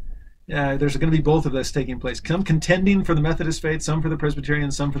contention, there's going to be both of this taking place. Some contending for the Methodist faith, some for the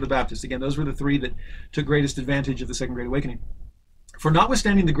Presbyterian, some for the Baptist. Again, those were the three that took greatest advantage of the Second Great Awakening. For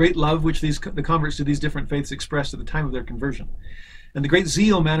notwithstanding the great love which the converts to these different faiths expressed at the time of their conversion, and the great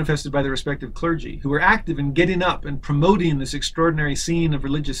zeal manifested by the respective clergy, who were active in getting up and promoting this extraordinary scene of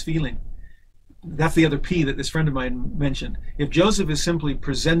religious feeling. That's the other P that this friend of mine mentioned. If Joseph is simply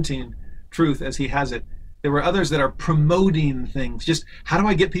presenting truth as he has it, there were others that are promoting things. Just how do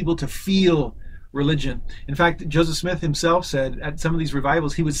I get people to feel religion? In fact, Joseph Smith himself said at some of these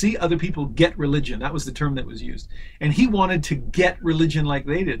revivals, he would see other people get religion. That was the term that was used. And he wanted to get religion like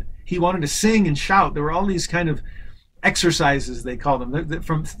they did. He wanted to sing and shout. There were all these kind of exercises, they call them,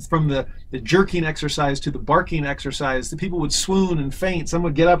 from the jerking exercise to the barking exercise. The people would swoon and faint. Some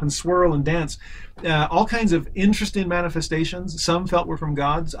would get up and swirl and dance. All kinds of interesting manifestations. Some felt were from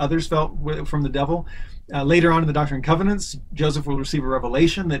God, others felt were from the devil. Later on in the Doctrine and Covenants, Joseph will receive a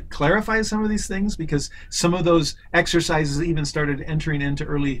revelation that clarifies some of these things, because some of those exercises even started entering into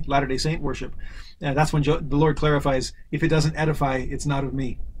early Latter-day Saint worship. That's when the Lord clarifies, if it doesn't edify, it's not of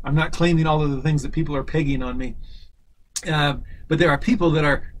me. I'm not claiming all of the things that people are pegging on me. But there are people that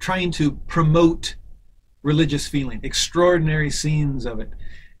are trying to promote religious feeling, extraordinary scenes of it.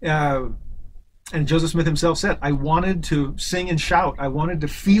 And Joseph Smith himself said, I wanted to sing and shout. I wanted to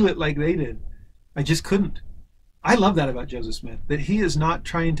feel it like they did. I just couldn't. I love that about Joseph Smith, that he is not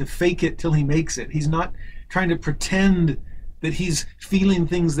trying to fake it till he makes it. He's not trying to pretend that he's feeling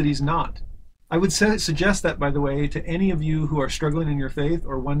things that he's not. I would suggest that, by the way, to any of you who are struggling in your faith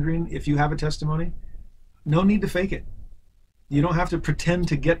or wondering if you have a testimony. No need to fake it. You don't have to pretend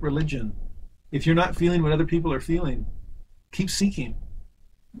to get religion. If you're not feeling what other people are feeling, keep seeking.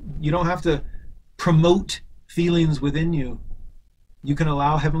 You don't have to promote feelings within you. You can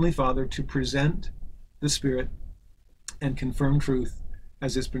allow Heavenly Father to present the Spirit and confirm truth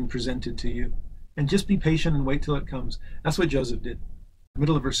as it's been presented to you. And just be patient and wait till it comes. That's what Joseph did.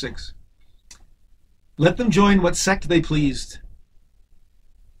 Middle of verse 6. Let them join what sect they pleased.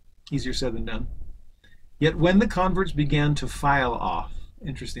 Easier said than done. Yet when the converts began to file off,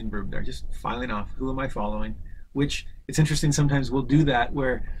 interesting verb there, just filing off, who am I following? Which, it's interesting, sometimes we'll do that,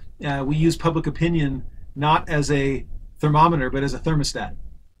 where we use public opinion not as a thermometer, but as a thermostat.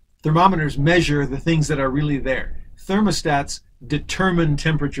 Thermometers measure the things that are really there. Thermostats determine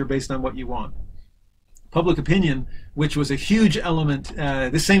temperature based on what you want. Public opinion, which was a huge element,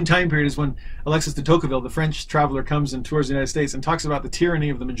 this same time period is when Alexis de Tocqueville, the French traveler, comes and tours the United States and talks about the tyranny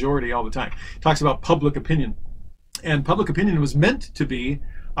of the majority all the time. Talks about public opinion. And public opinion was meant to be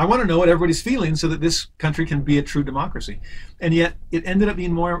I want to know what everybody's feeling so that this country can be a true democracy. And yet it ended up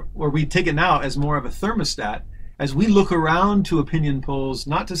being more, or we take it now as more of a thermostat, as we look around to opinion polls,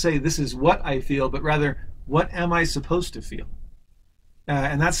 not to say this is what I feel, but rather, what am I supposed to feel?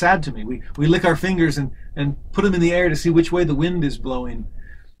 And that's sad to me. We lick our fingers and put them in the air to see which way the wind is blowing.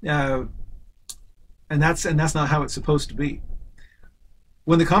 And that's not how it's supposed to be.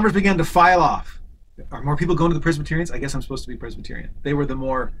 When the converts began to file off, are more people going to the Presbyterians? I guess I'm supposed to be Presbyterian. They were the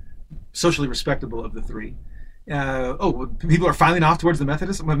more socially respectable of the three. People are filing off towards the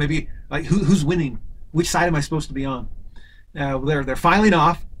Methodists? Well, maybe, like, who's winning? Which side am I supposed to be on? They're filing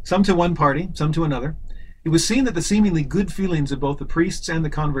off, some to one party, some to another. It was seen that the seemingly good feelings of both the priests and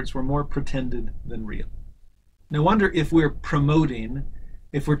the converts were more pretended than real. No wonder if we're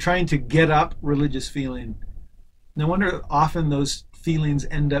trying to get up religious feeling, no wonder often those feelings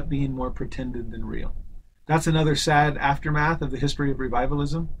end up being more pretended than real. That's another sad aftermath of the history of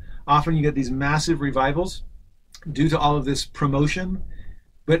revivalism. Often you get these massive revivals due to all of this promotion,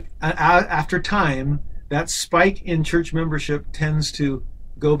 but after time, that spike in church membership tends to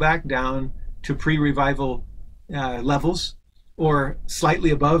go back down to pre-revival levels, or slightly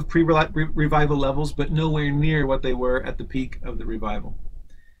above pre-revival levels, but nowhere near what they were at the peak of the revival.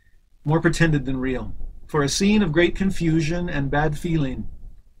 More pretended than real. For a scene of great confusion and bad feeling.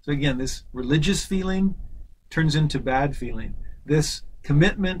 So again, this religious feeling turns into bad feeling. This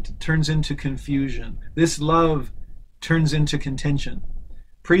commitment turns into confusion. This love turns into contention.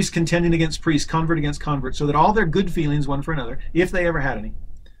 Priest contending against priest, convert against convert, so that all their good feelings one for another, if they ever had any,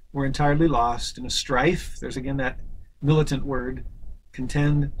 were entirely lost in a strife. There's again that militant word,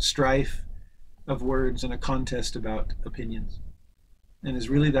 contend, strife of words, and a contest about opinions. And is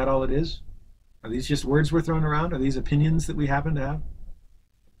really that all it is? Are these just words we're throwing around? Are these opinions that we happen to have?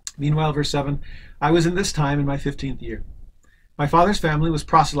 Meanwhile, verse 7, I was in this time in my 15th year. My father's family was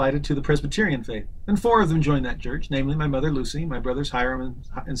proselyted to the Presbyterian faith, and 4 of them joined that church, namely my mother Lucy, my brothers Hiram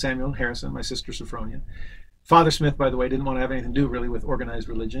and Samuel Harrison, my sister Sophronia. Father Smith, by the way, didn't want to have anything to do really with organized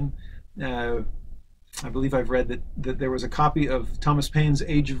religion. I believe I've read that there was a copy of Thomas Paine's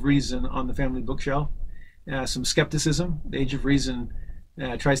Age of Reason on the family bookshelf. Some skepticism. The Age of Reason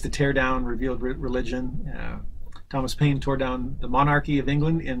tries to tear down revealed religion. Thomas Paine tore down the monarchy of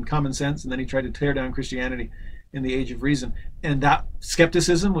England in Common Sense, and then he tried to tear down Christianity in the Age of Reason. And that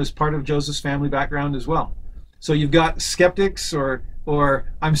skepticism was part of Joseph's family background as well. So you've got skeptics or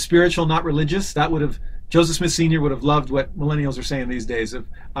I'm spiritual, not religious. That would have, Joseph Smith Sr. would have loved what millennials are saying these days of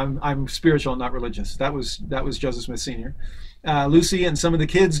I'm spiritual, not religious. That was Joseph Smith Sr. Lucy and some of the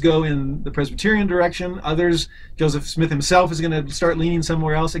kids go in the Presbyterian direction. Others, Joseph Smith himself is going to start leaning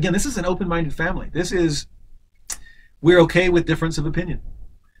somewhere else. Again, this is an open-minded family. This is, we're okay with difference of opinion.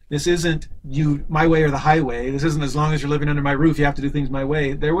 This isn't my way or the highway. This isn't as long as you're living under my roof, you have to do things my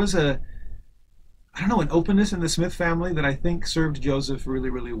way. There was an openness in the Smith family that I think served Joseph really,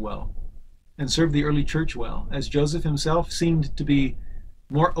 really well, and served the early church well, as Joseph himself seemed to be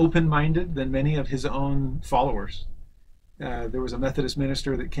more open-minded than many of his own followers. There was a Methodist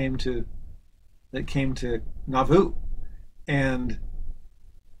minister that came to Nauvoo and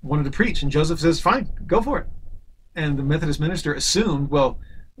wanted to preach, and Joseph says, fine, go for it. And the Methodist minister assumed, well,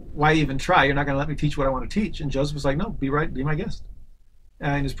 why even try? You're not going to let me teach what I want to teach. And Joseph was like, no, be my guest.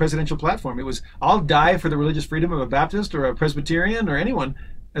 In his presidential platform, it was, I'll die for the religious freedom of a Baptist or a Presbyterian or anyone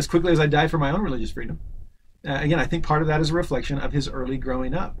as quickly as I die for my own religious freedom. Again, I think part of that is a reflection of his early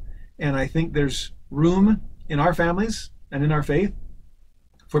growing up. And I think there's room in our families and in our faith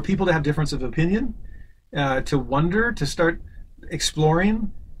for people to have difference of opinion, to wonder, to start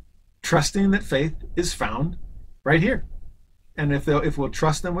exploring, trusting that faith is found right here. And if we'll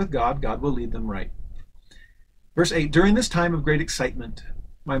trust them with God, God will lead them right. Verse 8, during this time of great excitement,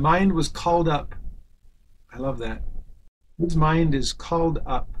 my mind was called up. I love that. His mind is called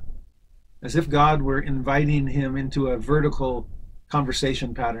up, as if God were inviting him into a vertical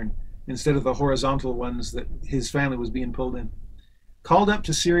conversation pattern instead of the horizontal ones that his family was being pulled in. Called up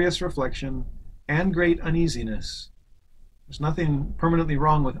to serious reflection and great uneasiness. There's nothing permanently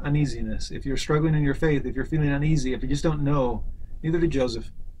wrong with uneasiness. If you're struggling in your faith, if you're feeling uneasy, if you just don't know, neither did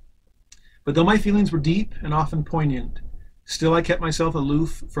Joseph. But though my feelings were deep and often poignant, still I kept myself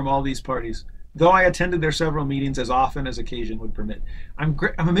aloof from all these parties, though I attended their several meetings as often as occasion would permit. I'm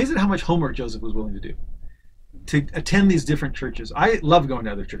amazed at how much homework Joseph was willing to do to attend these different churches. I love going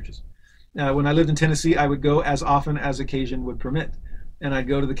to other churches. When I lived in Tennessee, I would go as often as occasion would permit. And I'd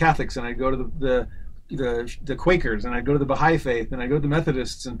go to the Catholics, and I'd go to the Quakers, and I'd go to the Baha'i faith, and I'd go to the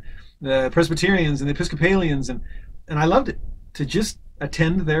Methodists, and the Presbyterians, and the Episcopalians, and I loved it, to just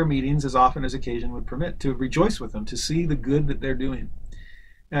attend their meetings as often as occasion would permit, to rejoice with them, to see the good that they're doing.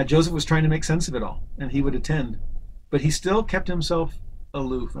 Joseph was trying to make sense of it all, and he would attend, but he still kept himself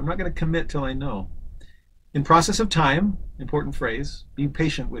aloof. I'm not going to commit till I know. In process of time, important phrase, be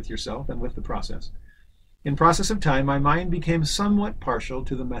patient with yourself and with the process. In process of time, my mind became somewhat partial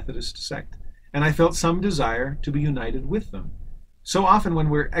to the Methodist sect, and I felt some desire to be united with them. So often when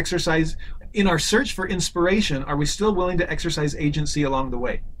we're in our search for inspiration, are we still willing to exercise agency along the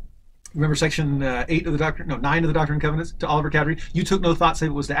way? Remember section 9 of the Doctrine and Covenants to Oliver Cowdery? You took no thought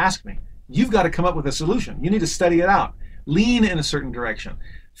save it was to ask me. You've got to come up with a solution. You need to study it out. Lean in a certain direction.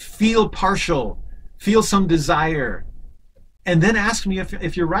 Feel partial. Feel some desire. And then ask me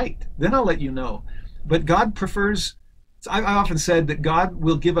if you're right. Then I'll let you know. But God prefers, I often said that God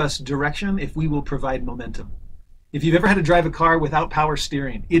will give us direction if we will provide momentum. If you've ever had to drive a car without power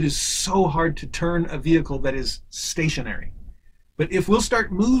steering, it is so hard to turn a vehicle that is stationary. But if we'll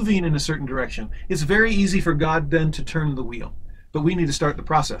start moving in a certain direction, it's very easy for God then to turn the wheel. But we need to start the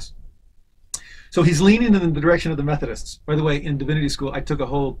process. So he's leaning in the direction of the Methodists. By the way, in divinity school, I took a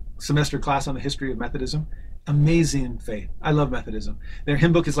whole semester class on the history of Methodism. Amazing faith. I love Methodism. Their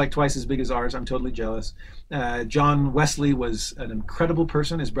hymn book is like twice as big as ours. I'm totally jealous. John Wesley was an incredible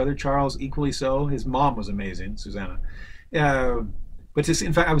person. His brother Charles, equally so. His mom was amazing, Susanna. In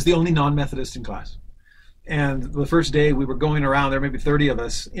fact, I was the only non-Methodist in class. And the first day we were going around, there were maybe 30 of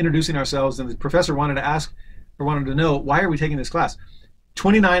us, introducing ourselves, and the professor wanted to know, why are we taking this class?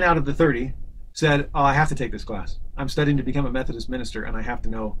 29 out of the 30 said, I have to take this class. I'm studying to become a Methodist minister, and I have to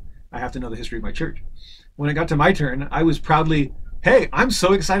know the history of my church. When it got to my turn, I was proudly, hey, I'm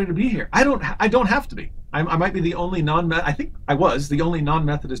so excited to be here. I don't have to be. I might be the only I think I was the only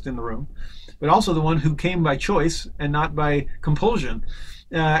non-Methodist in the room, but also the one who came by choice and not by compulsion.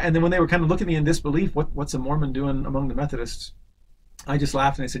 And then when they were kind of looking at me in disbelief, what's a Mormon doing among the Methodists? I just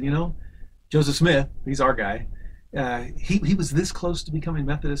laughed and I said, Joseph Smith, he's our guy. He was this close to becoming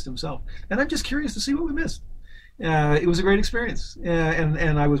Methodist himself. And I'm just curious to see what we missed. It was a great experience.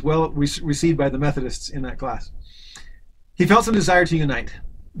 And I was well received by the Methodists in that class. He felt some desire to unite.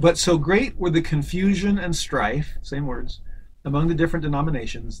 But so great were the confusion and strife, same words, among the different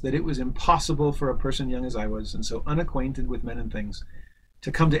denominations that it was impossible for a person young as I was and so unacquainted with men and things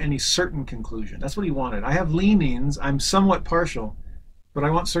to come to any certain conclusion. That's what he wanted. I have leanings, I'm somewhat partial, but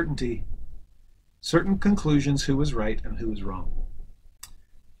I want certainty. Certain conclusions, who was right and who was wrong.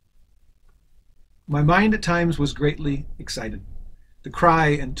 My mind at times was greatly excited. The cry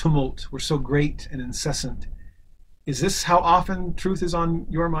and tumult were so great and incessant. Is this how often truth is on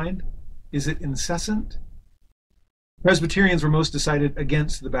your mind? Is it incessant? Presbyterians were most decided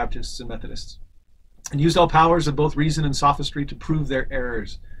against the Baptists and Methodists, and used all powers of both reason and sophistry to prove their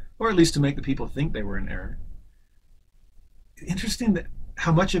errors, or at least to make the people think they were in error. Interesting that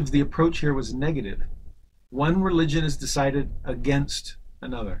how much of the approach here was negative. One religion is decided against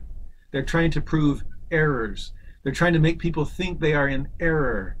another. They're trying to prove errors. They're trying to make people think they are in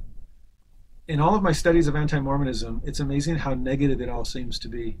error. In all of my studies of anti-Mormonism, it's amazing how negative it all seems to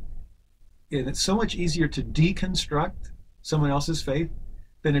be. And it's so much easier to deconstruct someone else's faith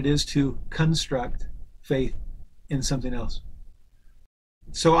than it is to construct faith in something else.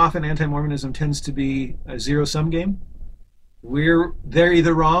 So often anti-Mormonism tends to be a zero-sum game. They're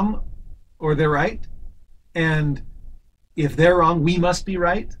either wrong or they're right. And if they're wrong, we must be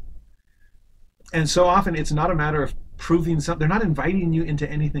right. And so often it's not a matter of proving something. They're not inviting you into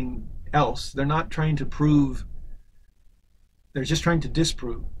anything else. They're not trying to prove. They're just trying to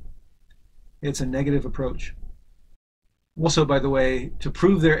disprove. It's a negative approach. Also, by the way, to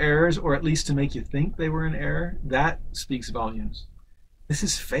prove their errors, or at least to make you think they were in error, that speaks volumes. This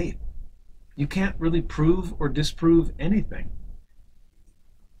is faith. You can't really prove or disprove anything.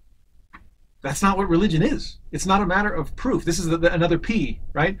 That's not what religion is. It's not a matter of proof. This is another P,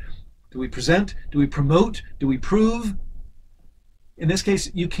 right? Do we present? Do we promote? Do we prove? In this case,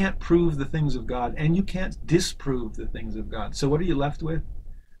 you can't prove the things of God, and you can't disprove the things of God. So what are you left with?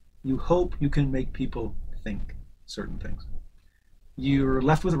 You hope you can make people think certain things. You're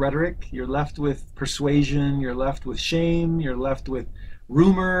left with rhetoric, you're left with persuasion, you're left with shame, you're left with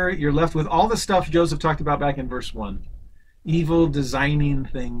rumor, you're left with all the stuff Joseph talked about back in verse 1. Evil, designing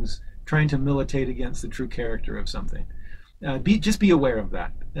things, trying to militate against the true character of something. Just be aware of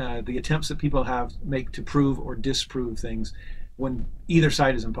that. The attempts that people make to prove or disprove things when either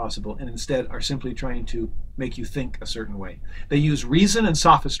side is impossible, and instead are simply trying to make you think a certain way. They use reason and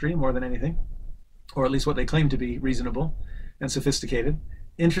sophistry more than anything, or at least what they claim to be reasonable and sophisticated.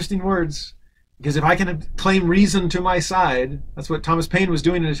 Interesting words, because if I can claim reason to my side, that's what Thomas Paine was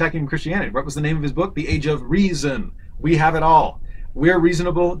doing in Attacking Christianity. What was the name of his book? The Age of Reason. We have it all. We're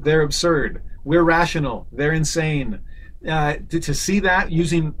reasonable, they're absurd. We're rational, they're insane. to see that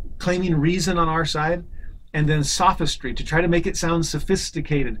claiming reason on our side, and then sophistry to try to make it sound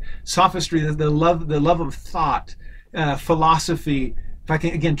sophisticated. Sophistry, the love of thought, philosophy. If I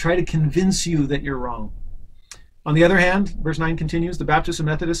can again try to convince you that you're wrong. On the other hand, verse 9 continues, the Baptists and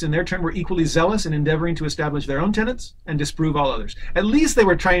Methodists in their turn were equally zealous in endeavoring to establish their own tenets and disprove all others. At least they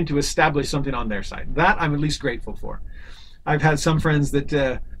were trying to establish something on their side. That I'm at least grateful for. I've had some friends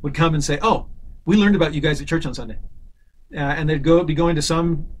that would come and say, oh, we learned about you guys at church on Sunday. And they'd be going to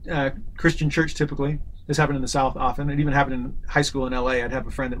some Christian church typically. This happened in the South often. It even happened in high school in LA. I'd have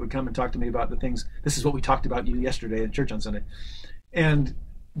a friend that would come and talk to me about the things. This is what we talked about you yesterday at church on Sunday. And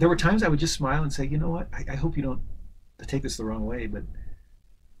there were times I would just smile and say, you know what? I hope you don't take this the wrong way, but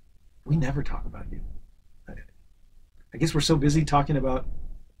we never talk about you. I guess we're so busy talking about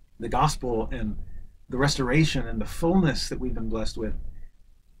the gospel and the restoration and the fullness that we've been blessed with.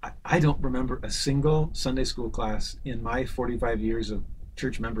 I don't remember a single Sunday school class in my 45 years of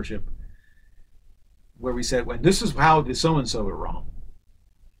church membership where we said, well, this is how the so-and-so are wrong.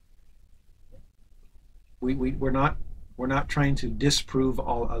 We're not trying to disprove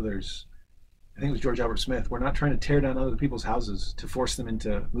all others. I think it was George Albert Smith. We're not trying to tear down other people's houses to force them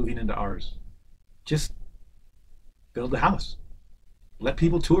into moving into ours. Just build the house. Let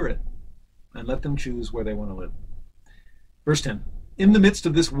people tour it and let them choose where they want to live. Verse 10. In the midst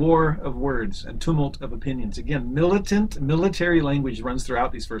of this war of words and tumult of opinions, again, militant, military language runs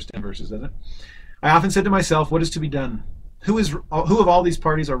throughout these first 10 verses, doesn't it? I often said to myself, what is to be done? Who of all these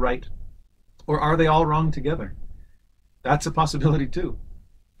parties are right? Or are they all wrong together? That's a possibility too,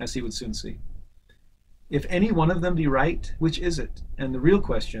 as he would soon see. If any one of them be right, which is it? And the real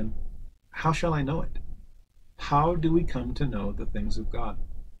question, how shall I know it? How do we come to know the things of God?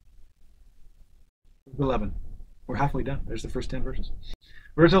 11. We're halfway done. There's the first 10 verses.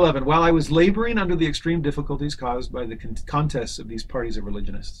 Verse 11. While I was laboring under the extreme difficulties caused by the contests of these parties of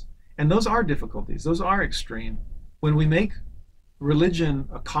religionists, and those are difficulties, those are extreme. When we make religion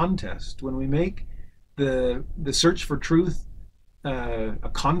a contest, when we make the search for truth a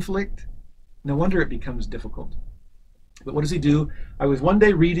conflict, no wonder it becomes difficult. But what does he do? I was one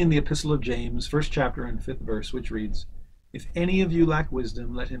day reading the Epistle of James, 1st chapter and 5th verse, which reads, if any of you lack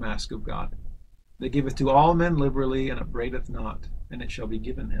wisdom, let him ask of God, that giveth to all men liberally, and upbraideth not, and it shall be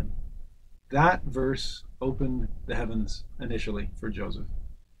given him. That verse opened the heavens initially for Joseph.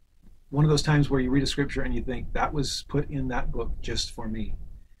 One of those times where you read a scripture and you think, that was put in that book just for me.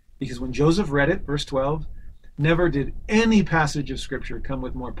 Because when Joseph read it, verse 12, never did any passage of scripture come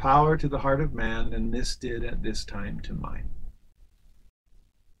with more power to the heart of man than this did at this time to mine.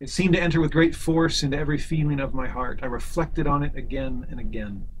 It seemed to enter with great force into every feeling of my heart. I reflected on it again and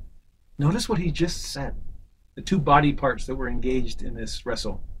again. Notice what he just said. The two body parts that were engaged in this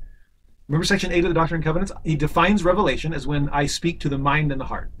wrestle. Remember section 8 of the Doctrine and Covenants? He defines revelation as when I speak to the mind and the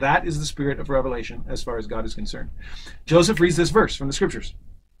heart. That is the spirit of revelation as far as God is concerned. Joseph reads this verse from the scriptures.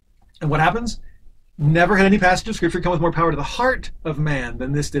 And what happens? Never had any passage of scripture come with more power to the heart of man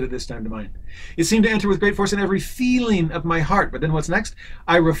than this did at this time to mine. It seemed to enter with great force in every feeling of my heart. But then what's next?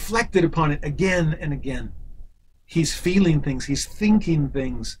 I reflected upon it again and again. He's feeling things. He's thinking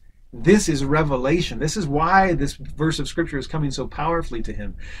things. This is revelation. This is why this verse of scripture is coming so powerfully to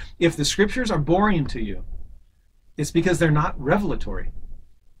him. If the scriptures are boring to you, it's because they're not revelatory.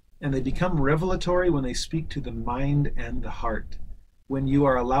 And they become revelatory when they speak to the mind and the heart. When you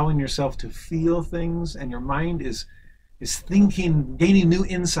are allowing yourself to feel things and your mind is thinking, gaining new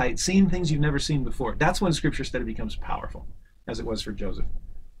insight, seeing things you've never seen before. That's when scripture study becomes powerful, as it was for Joseph.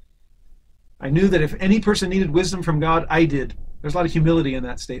 I knew that if any person needed wisdom from God, I did. There's a lot of humility in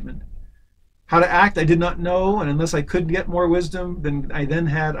that statement. How to act, I did not know, and unless I could get more wisdom than I then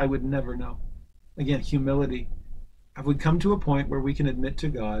had, I would never know. Again, humility. I would come to a point where we can admit to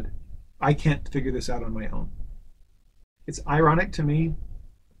God, I can't figure this out on my own. It's ironic to me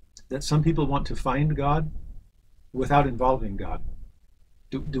that some people want to find God without involving God.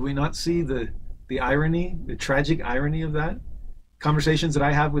 Do we not see the irony, the tragic irony of that? Conversations that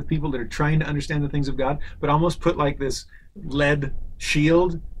I have with people that are trying to understand the things of God, but almost put like this lead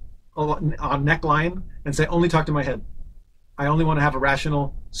shield on neckline and say, only talk to my head. I only want to have a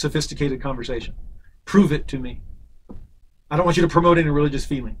rational, sophisticated conversation. Prove it to me. I don't want you to promote any religious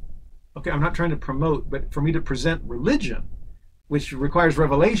feeling. Okay, I'm not trying to promote, but for me to present religion, which requires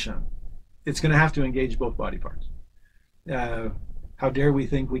revelation, it's going to have to engage both body parts. How dare we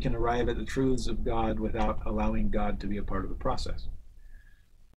think we can arrive at the truths of God without allowing God to be a part of the process?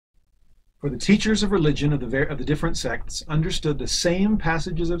 For the teachers of religion of the different sects understood the same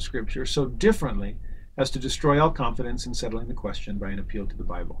passages of Scripture so differently as to destroy all confidence in settling the question by an appeal to the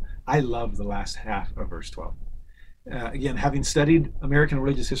Bible. I love the last half of verse 12. Again, having studied American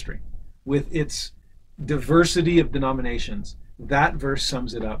religious history with its diversity of denominations, that verse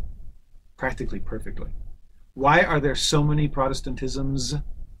sums it up practically perfectly. Why are there so many Protestantisms?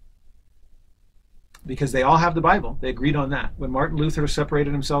 Because they all have the Bible. They agreed on that. When Martin Luther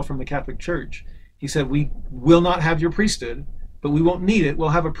separated himself from the Catholic Church, he said, we will not have your priesthood, but we won't need it. We'll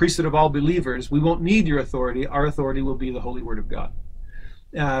have a priesthood of all believers. We won't need your authority. Our authority will be the holy word of God.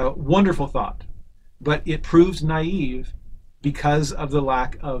 Wonderful thought. But it proved naive because of the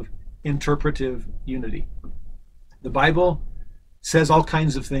lack of interpretive unity. The Bible says all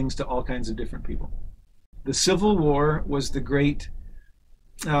kinds of things to all kinds of different people. The Civil War was the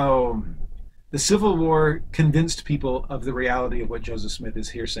Civil War convinced people of the reality of what Joseph Smith is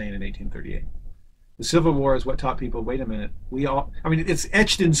here saying in 1838. The Civil War is what taught people, wait a minute, it's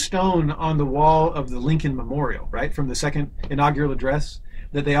etched in stone on the wall of the Lincoln Memorial, right, from the second inaugural address,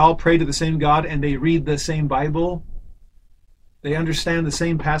 that they all pray to the same God and they read the same Bible. They understand the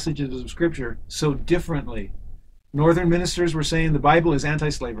same passages of Scripture so differently. Northern ministers were saying the Bible is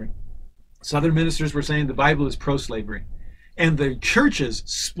anti-slavery. Southern ministers were saying the Bible is pro-slavery. And the churches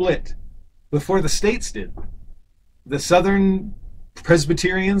split before the states did. The Southern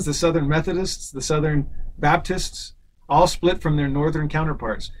Presbyterians, the Southern Methodists, the Southern Baptists, all split from their northern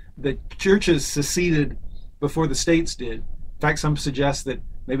counterparts. The churches seceded before the states did. In fact, some suggest that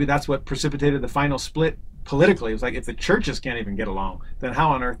maybe that's what precipitated the final split politically. It was like, if the churches can't even get along, then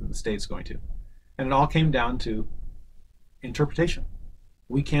how on earth are the states going to? And it all came down to interpretation.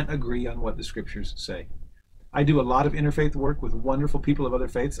 We can't agree on what the Scriptures say. I do a lot of interfaith work with wonderful people of other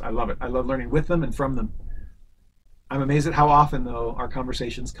faiths. I love it. I love learning with them and from them. I'm amazed at how often, though, our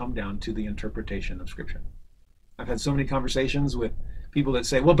conversations come down to the interpretation of Scripture. I've had so many conversations with people that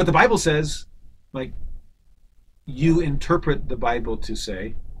say, well, but the Bible says, like, you interpret the Bible to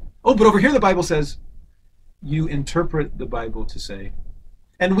say, oh, but over here the Bible says, you interpret the Bible to say.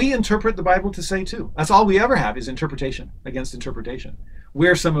 And we interpret the Bible to say, too. That's all we ever have is interpretation against interpretation.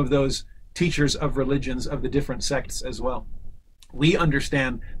 We're some of those teachers of religions of the different sects as well. We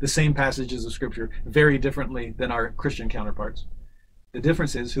understand the same passages of Scripture very differently than our Christian counterparts. The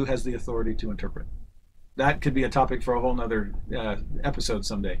difference is who has the authority to interpret. That could be a topic for a whole nother episode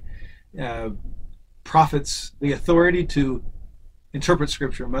someday. Prophets, the authority to interpret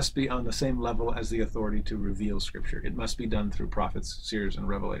Scripture must be on the same level as the authority to reveal Scripture. It must be done through prophets, seers, and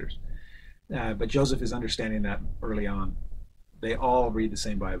revelators. But Joseph is understanding that early on. They all read the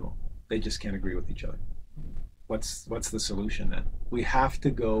same Bible. They just can't agree with each other. What's the solution then? We have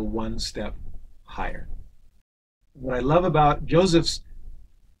to go one step higher. What I love about Joseph's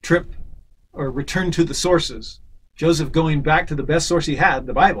trip or return to the sources, Joseph going back to the best source he had,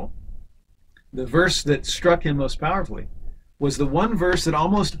 the Bible, the verse that struck him most powerfully was the one verse that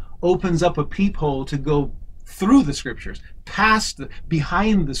almost opens up a peephole to go through the Scriptures,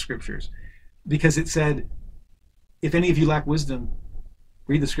 behind the Scriptures, because it said, if any of you lack wisdom,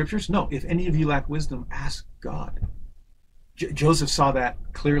 read the Scriptures? No, if any of you lack wisdom, ask God. Joseph saw that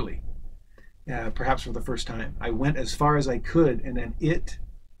clearly, perhaps for the first time. I went as far as I could, and then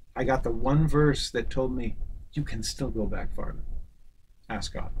I got the one verse that told me, you can still go back farther.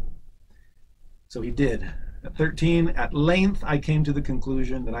 Ask God. So he did. At 13, at length I came to the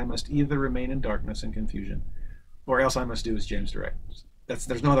conclusion that I must either remain in darkness and confusion, or else I must do as James directs.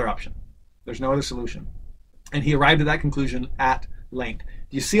 There's no other option. There's no other solution. And he arrived at that conclusion at length.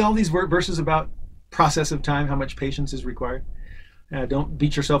 Do you see all these verses about process of time, how much patience is required? Don't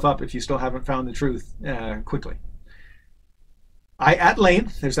beat yourself up if you still haven't found the truth quickly. I, at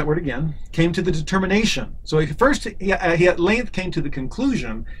length, there's that word again, came to the determination. So he at length came to the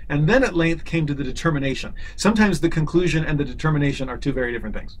conclusion, and then at length came to the determination. Sometimes the conclusion and the determination are two very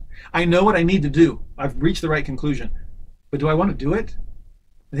different things. I know what I need to do. I've reached the right conclusion. But do I want to do it?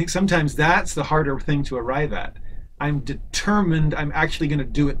 I think sometimes that's the harder thing to arrive at. I'm determined I'm actually going to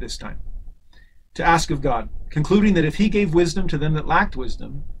do it this time. To ask of God, concluding that if he gave wisdom to them that lacked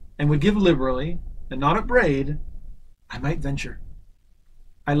wisdom, and would give liberally, and not upbraid, I might venture.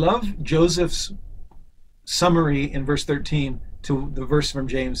 I love Joseph's summary in verse 13 to the verse from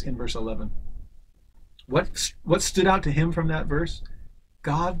James in verse 11. What stood out to him from that verse?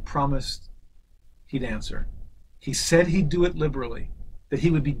 God promised he'd answer. He said he'd do it liberally, that he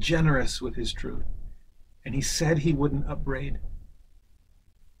would be generous with his truth. And he said he wouldn't upbraid.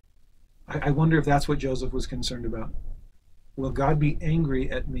 I wonder if that's what Joseph was concerned about. Will God be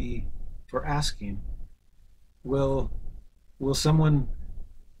angry at me for asking? Will someone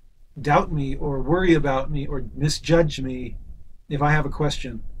doubt me or worry about me or misjudge me if I have a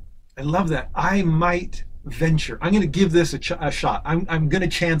question? I love that. I might venture. I'm going to give this a shot. I'm going to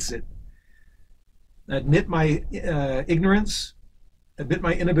chance it. admit my ignorance, admit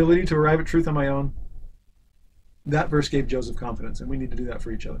my inability to arrive at truth on my own. That verse gave Joseph confidence, and we need to do that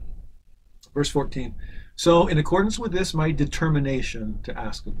for each other. Verse 14. So, in accordance with this, my determination to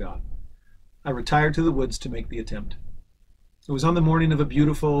ask of God, I retired to the woods to make the attempt. It was on the morning of a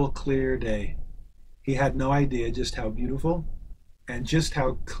beautiful, clear day. He had no idea just how beautiful and just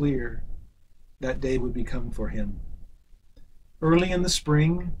how clear that day would become for him. Early in the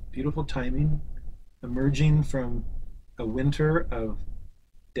spring, beautiful timing, emerging from a winter of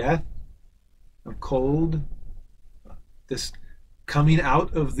death, of cold, this coming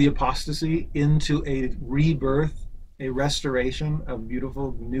out of the apostasy into a rebirth, a restoration of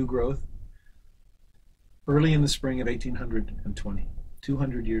beautiful new growth. Early in the spring of 1820,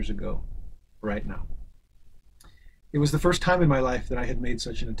 200 years ago, right now. It was the first time in my life that I had made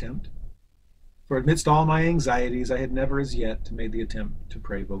such an attempt. For amidst all my anxieties, I had never as yet made the attempt to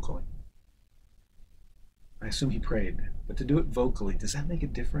pray vocally. I assume he prayed, but to do it vocally, does that make a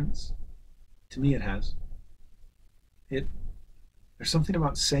difference? To me it has. There's something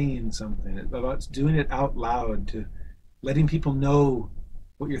about saying something, about doing it out loud, to letting people know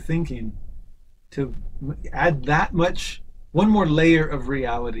what you're thinking, to add that much, one more layer of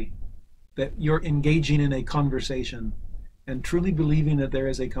reality, that you're engaging in a conversation and truly believing that there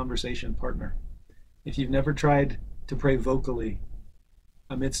is a conversation partner. If you've never tried to pray vocally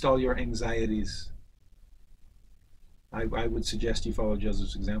amidst all your anxieties, I would suggest you follow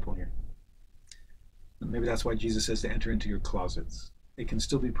Joseph's example here. Maybe that's why Jesus says to enter into your closets. It can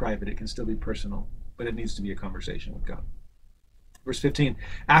still be private, it can still be personal, but it needs to be a conversation with God. Verse 15,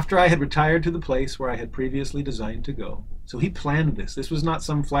 after I had retired to the place where I had previously designed to go. So he planned this. This was not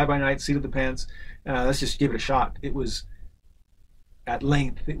some fly-by-night, seat of the pants, let's just give it a shot. It was at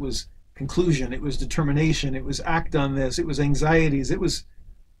length. It was conclusion. It was determination. It was act on this. It was anxieties. It was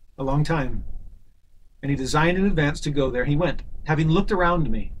a long time. And he designed in advance to go there. He went, having looked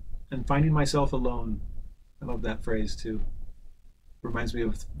around me and finding myself alone. I love that phrase too. Reminds me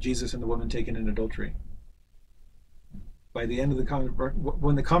of Jesus and the woman taken in adultery. By the end of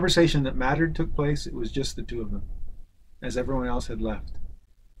when the conversation that mattered took place, it was just the two of them, as everyone else had left.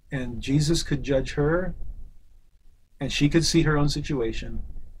 And Jesus could judge her, and she could see her own situation,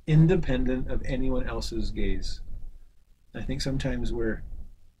 independent of anyone else's gaze. I think sometimes we're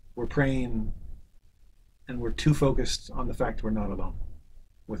praying, and we're too focused on the fact we're not alone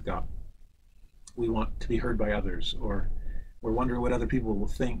with God. We want to be heard by others, or we're wondering what other people will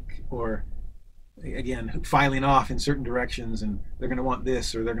think, or again, filing off in certain directions, and they're going to want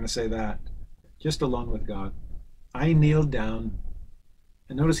this or they're going to say that. Just alone with God. I kneeled down,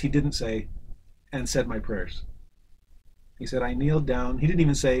 and notice he didn't say, and said my prayers. He said, I kneeled down. He didn't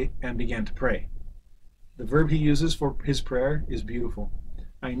even say, and began to pray. The verb he uses for his prayer is beautiful.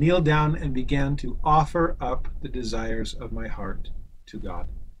 I kneeled down and began to offer up the desires of my heart to God.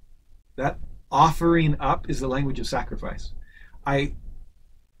 That offering up is the language of sacrifice.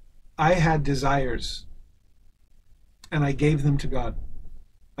 I had desires, and I gave them to God.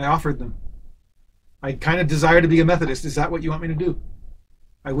 I offered them. I kind of desire to be a Methodist. Is that what you want me to do?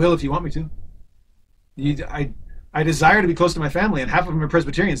 I will if you want me to. I desire to be close to my family, and half of them are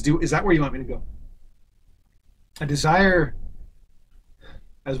Presbyterians. Is that where you want me to go? I desire,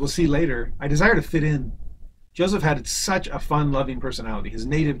 as we'll see later, I desire to fit in. Joseph had such a fun, loving personality, his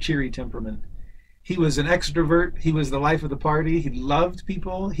native cheery temperament. He was an extrovert. He was the life of the party. He loved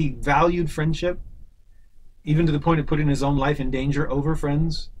people. He valued friendship, even to the point of putting his own life in danger over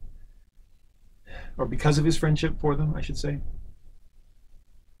friends, or because of his friendship for them, I should say.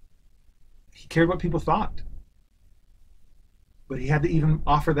 He cared what people thought, but he had to even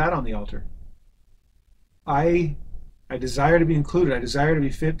offer that on the altar. I desire to be included. I desire to be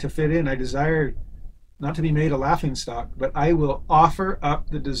fit in. I desire not to be made a laughingstock, but I will offer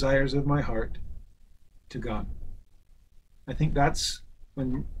up the desires of my heart to God. I think that's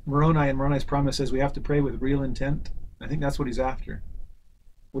when Moroni and Moroni's promise says we have to pray with real intent. I think that's what he's after.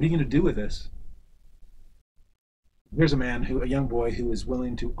 What are you going to do with this? Here's a young boy who is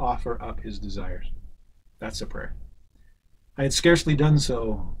willing to offer up his desires. That's a prayer. I had scarcely done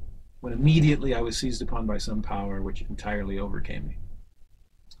so when immediately I was seized upon by some power which entirely overcame me.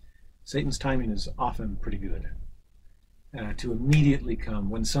 Satan's timing is often pretty good. To immediately come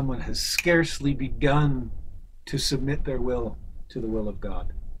when someone has scarcely begun to submit their will to the will of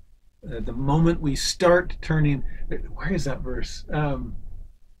God. The moment we start turning, where is that verse?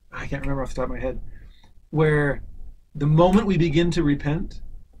 I can't remember off the top of my head. Where the moment we begin to repent,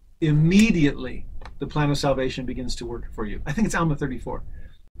 immediately the plan of salvation begins to work for you. I think it's Alma 34.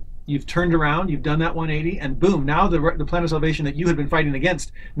 You've turned around, you've done that 180, and boom, now the plan of salvation that you had been fighting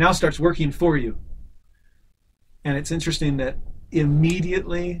against now starts working for you. And it's interesting that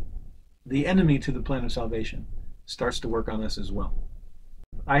immediately the enemy to the plan of salvation starts to work on us as well.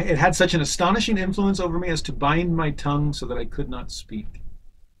 It had such an astonishing influence over me as to bind my tongue so that I could not speak.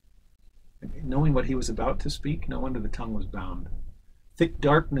 Knowing what he was about to speak, no wonder the tongue was bound. Thick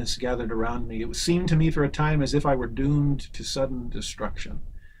darkness gathered around me. It seemed to me for a time as if I were doomed to sudden destruction.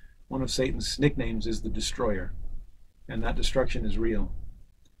 One of Satan's nicknames is the Destroyer, and that destruction is real.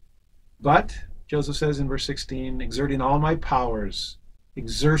 But, Joseph says in verse 16, exerting all my powers,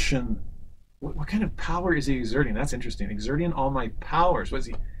 exertion. What kind of power is he exerting? That's interesting. Exerting all my powers. What is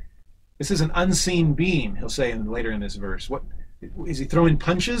he? This is an unseen being, he'll say later in this verse. What is he throwing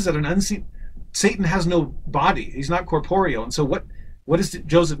punches at an unseen? Satan has no body. He's not corporeal. And so what does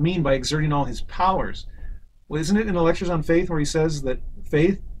Joseph mean by exerting all his powers? Well, isn't it in the Lectures on Faith where he says that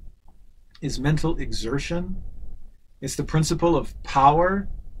faith is mental exertion? It's the principle of power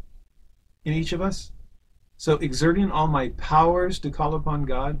in each of us. So exerting all my powers to call upon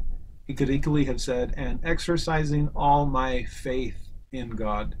God, he could equally have said, and exercising all my faith in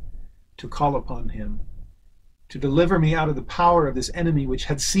God to call upon him, to deliver me out of the power of this enemy which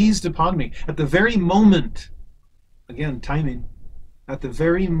had seized upon me at the very moment, again, timing, at the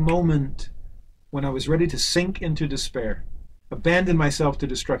very moment when I was ready to sink into despair, abandon myself to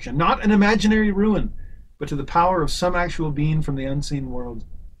destruction, not an imaginary ruin, but to the power of some actual being from the unseen world,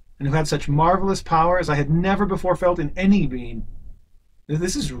 and who had such marvelous power as I had never before felt in any being.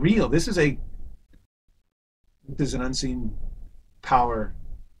 This is real. This is an unseen power,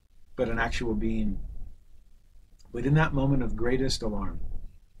 but an actual being. But in that moment of greatest alarm,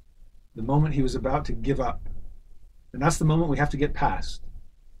 the moment he was about to give up, and that's the moment we have to get past.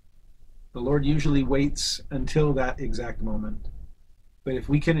 The Lord usually waits until that exact moment. But if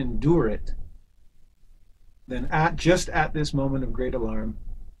we can endure it, then just at this moment of great alarm,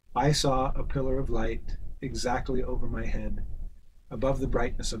 I saw a pillar of light exactly over my head, above the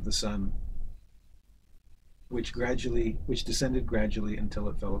brightness of the sun, which descended gradually until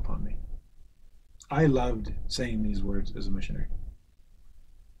it fell upon me. I loved saying these words as a missionary.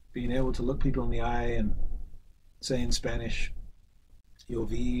 Being able to look people in the eye and say in Spanish, Yo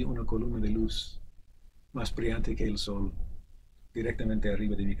vi una columna de luz más brillante que el sol directamente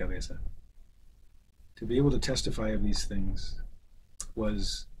arriba de mi cabeza. To be able to testify of these things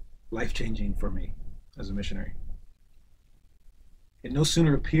was life-changing for me as a missionary. It no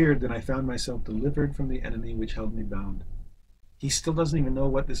sooner appeared than I found myself delivered from the enemy which held me bound. He still doesn't even know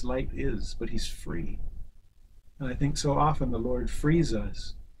what this light is, but he's free. And I think so often the Lord frees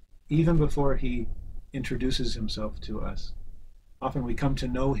us even before he introduces himself to us. Often we come to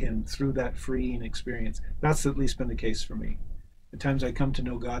know him through that freeing experience. That's at least been the case for me. The times I come to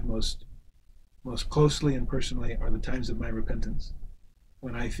know God most closely and personally are the times of my repentance,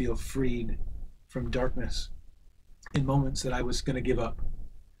 when I feel freed from darkness in moments that I was going to give up,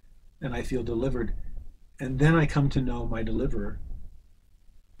 and I feel delivered. And then I come to know my deliverer.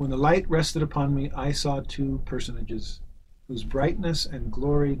 When the light rested upon me, I saw two personages whose brightness and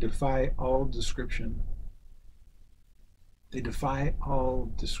glory defy all description. They defy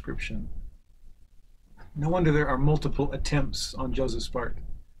all description. No wonder there are multiple attempts on Joseph's part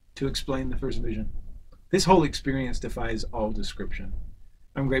to explain the first vision. This whole experience defies all description.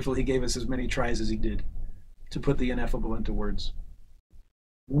 I'm grateful he gave us as many tries as he did to put the ineffable into words.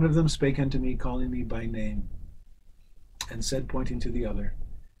 One of them spake unto me, calling me by name, and said, pointing to the other,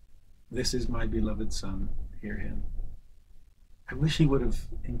 This is my beloved Son, hear him. I wish he would have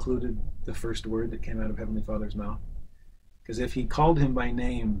included the first word that came out of Heavenly Father's mouth. Because if he called him by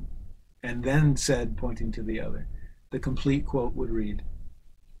name and then said, pointing to the other, the complete quote would read,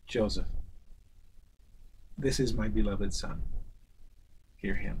 Joseph, this is my beloved Son,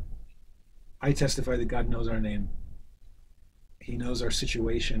 hear him. I testify that God knows our name. He knows our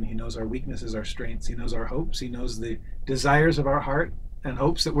situation. He knows our weaknesses, our strengths. He knows our hopes. He knows the desires of our heart and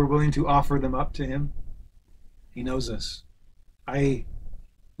hopes that we're willing to offer them up to him. He knows us. I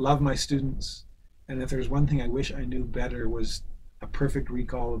love my students, and if there's one thing I wish I knew better was a perfect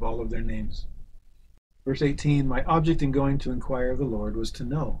recall of all of their names. Verse 18, my object in going to inquire of the Lord was to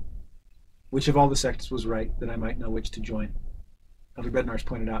know which of all the sects was right, that I might know which to join. Elder Bednar's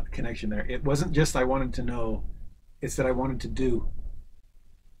pointed out the connection there. It wasn't just I wanted to know, it's that I wanted to do.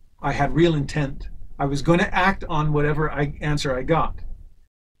 I had real intent. I was going to act on whatever answer I got.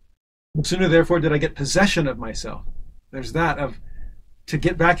 No sooner, therefore, did I get possession of myself. There's that of to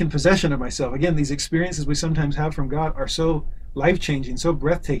get back in possession of myself. Again, these experiences we sometimes have from God are so life-changing, so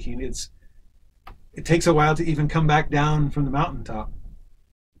breathtaking. It takes a while to even come back down from the mountaintop.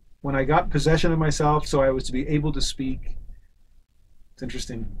 When I got possession of myself, so I was to be able to speak. It's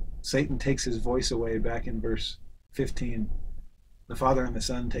interesting. Satan takes his voice away back in verse 15, the Father and the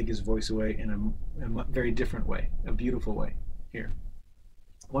Son take his voice away in a very different way, a beautiful way here.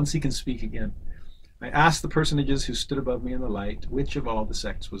 Once he can speak again. I asked the personages who stood above me in the light, which of all the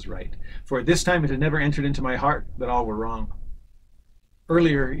sects was right. For at this time it had never entered into my heart that all were wrong.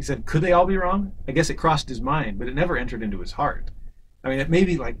 Earlier he said, could they all be wrong? I guess it crossed his mind, but it never entered into his heart. I mean, it may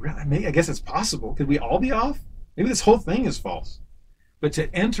be like, I guess it's possible. Could we all be off? Maybe this whole thing is false. But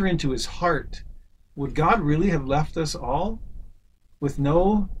to enter into his heart, would God really have left us all with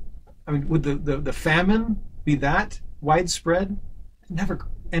no, I mean, would the famine be that widespread? It never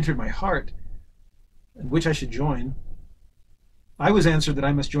entered my heart, which I should join. I was answered that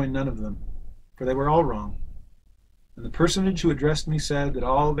I must join none of them, for they were all wrong. And the personage who addressed me said that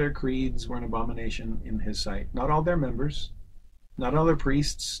all their creeds were an abomination in his sight. Not all their members, not all their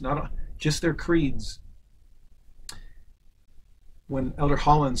priests, just their creeds. When Elder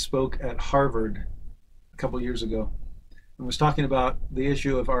Holland spoke at Harvard a couple years ago and was talking about the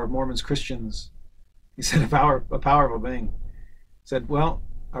issue of our Mormons Christians, he said a powerful thing. He said, well,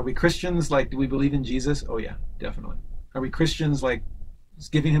 are we Christians like, do we believe in Jesus? Oh yeah, definitely. Are we Christians like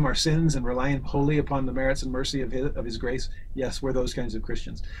giving him our sins and relying wholly upon the merits and mercy of his grace? Yes, we're those kinds of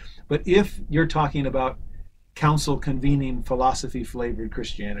Christians. But if you're talking about council convening, philosophy flavored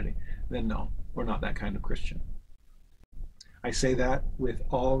Christianity, then no, we're not that kind of Christian. I say that with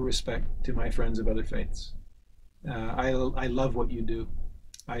all respect to my friends of other faiths. I love what you do.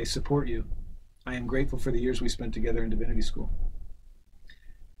 I support you. I am grateful for the years we spent together in divinity school.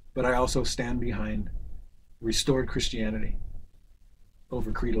 But I also stand behind restored Christianity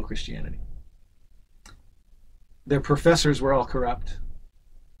over creedal Christianity. Their professors were all corrupt.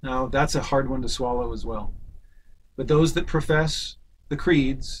 Now, that's a hard one to swallow as well. But those that profess the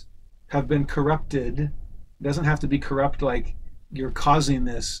creeds have been corrupted. It doesn't have to be corrupt like you're causing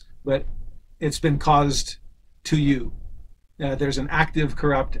this, but it's been caused to you. There's an active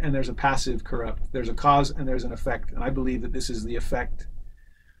corrupt and there's a passive corrupt. There's a cause and there's an effect. And I believe that this is the effect.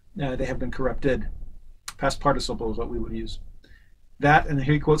 They have been corrupted. Past participle is what we would use. That, and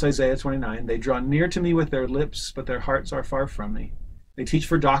here he quotes Isaiah 29, they draw near to me with their lips, but their hearts are far from me. They teach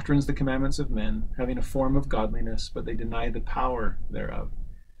for doctrines the commandments of men, having a form of godliness, but they deny the power thereof.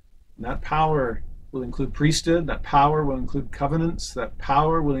 And that power will include priesthood, that power will include covenants, that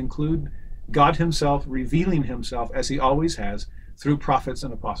power will include God himself revealing himself, as he always has, through prophets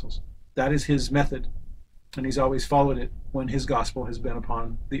and apostles. That is his method, and he's always followed it when his gospel has been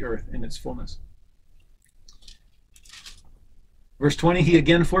upon the earth in its fullness. Verse 20, he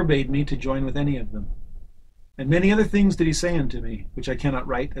again forbade me to join with any of them. And many other things did he say unto me, which I cannot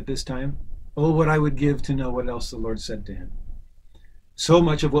write at this time. Oh, what I would give to know what else the Lord said to him. So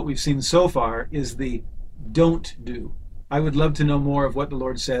much of what we've seen so far is the don't do. I would love to know more of what the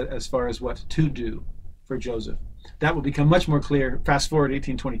Lord said as far as what to do for Joseph. That will become much more clear. Fast forward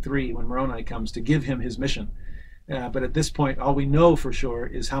 1823 when Moroni comes to give him his mission. But at this point, all we know for sure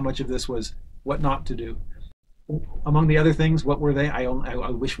is how much of this was what not to do. Among the other things, what were they? I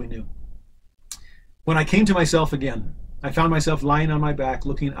wish we knew. When I came to myself again, I found myself lying on my back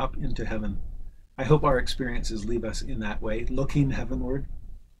looking up into heaven. I hope our experiences leave us in that way, looking heavenward,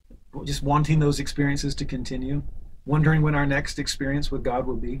 just wanting those experiences to continue, wondering when our next experience with God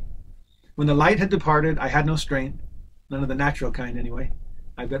will be. When the light had departed, I had no strength, none of the natural kind anyway.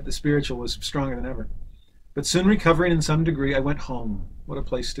 I bet the spiritual was stronger than ever. But soon recovering in some degree, I went home. What a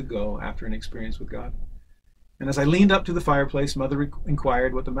place to go after an experience with God. And as I leaned up to the fireplace, Mother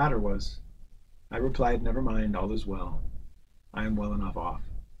inquired what the matter was. I replied, never mind, all is well. I am well enough off.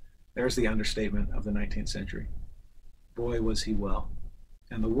 There's the understatement of the 19th century. Boy, was he well.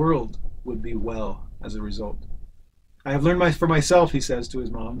 And the world would be well as a result. I have learned for myself, he says to his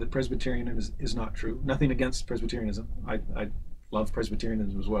mom, that Presbyterianism is not true. Nothing against Presbyterianism. I love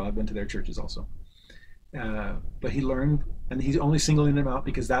Presbyterianism as well. I've been to their churches also. But he learned, and he's only singling them out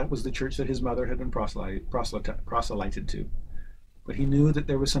because that was the church that his mother had been proselyted to. But he knew that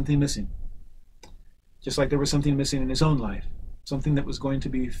there was something missing. Just like there was something missing in his own life. Something that was going to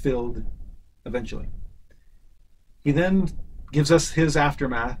be filled eventually. He then gives us his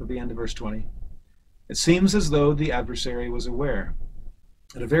aftermath at the end of verse 20. It seems as though the adversary was aware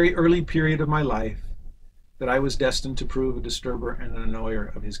at a very early period of my life that I was destined to prove a disturber and an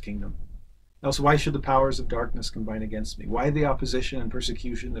annoyer of his kingdom. Else why should the powers of darkness combine against me? Why the opposition and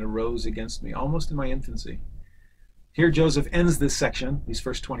persecution that arose against me almost in my infancy? Here Joseph ends this section, these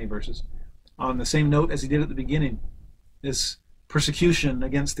first 20 verses, on the same note as he did at the beginning. This persecution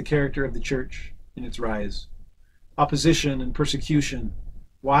against the character of the church in its rise. Opposition and persecution.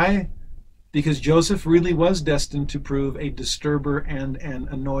 Why? Because Joseph really was destined to prove a disturber and an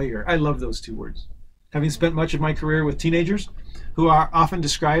annoyer. I love those two words. having spent much of my career with teenagers who are often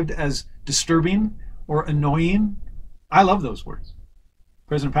described as disturbing or annoying. I love those words.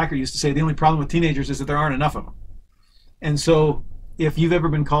 President Packer used to say the only problem with teenagers is that there aren't enough of them. And so if you've ever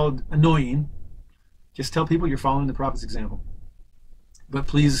been called annoying, just tell people you're following the prophet's example. But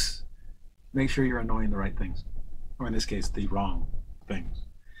please make sure you're annoying the right things, or in this case, the wrong things.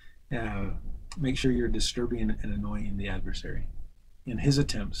 Make sure you're disturbing and annoying the adversary in his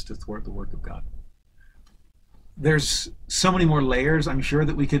attempts to thwart the work of God. There's so many more layers, I'm sure,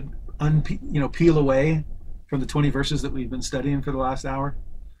 that we could peel away from the 20 verses that we've been studying for the last hour.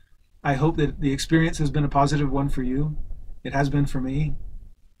 I hope that the experience has been a positive one for you. It has been for me.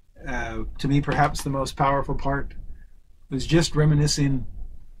 To me, perhaps the most powerful part was just reminiscing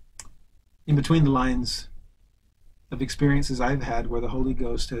in between the lines of experiences I've had where the Holy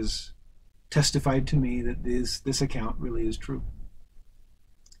Ghost has testified to me that this account really is true.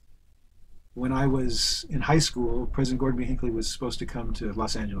 When I was in high school, President Gordon B. Hinckley was supposed to come to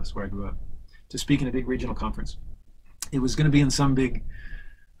Los Angeles, where I grew up, to speak in a big regional conference. It was going to be in some big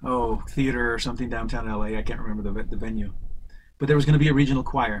theater or something downtown LA. I can't remember the venue. But there was going to be a regional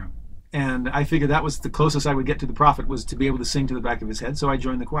choir. And I figured that was the closest I would get to the prophet, was to be able to sing to the back of his head. So I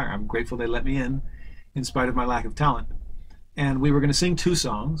joined the choir. I'm grateful they let me in spite of my lack of talent. And we were going to sing 2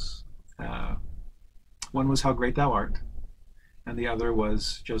 songs. One was How Great Thou Art, and the other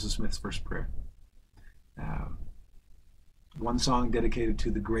was Joseph Smith's First Prayer. One song dedicated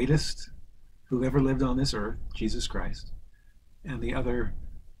to the greatest who ever lived on this earth, Jesus Christ, and the other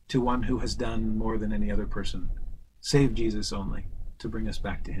to one who has done more than any other person, save Jesus only, to bring us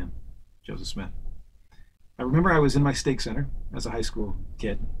back to him, Joseph Smith. I remember I was in my stake center as a high school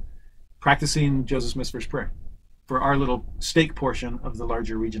kid, practicing Joseph Smith's First Prayer for our little stake portion of the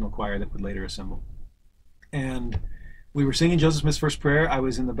larger regional choir that would later assemble. And we were singing Joseph Smith's First Prayer. I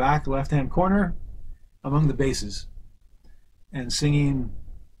was in the back left-hand corner among the basses and singing,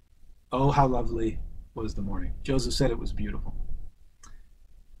 "Oh, how lovely was the morning." Joseph said it was beautiful.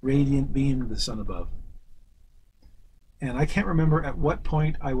 Radiant beam of the sun above. And I can't remember at what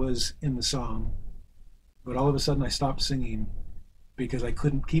point I was in the song, but all of a sudden I stopped singing because I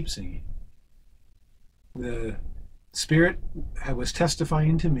couldn't keep singing. The Spirit was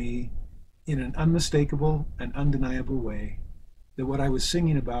testifying to me in an unmistakable and undeniable way that what I was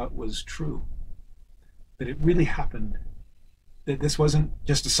singing about was true, that it really happened, that this wasn't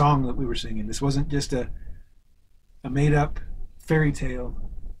just a song that we were singing, this wasn't just a made-up fairy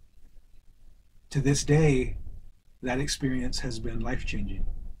tale. To this day, that experience has been life-changing.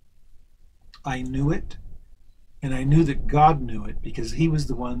 I knew it, and I knew that God knew it because he was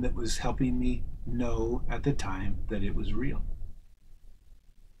the one that was helping me know at the time that it was real.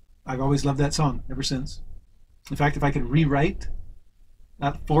 I've always loved that song ever since. In fact, if I could rewrite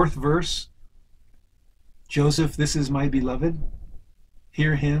that 4th verse, Joseph, this is my beloved,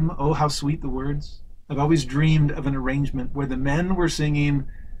 hear him, oh how sweet the words. I've always dreamed of an arrangement where the men were singing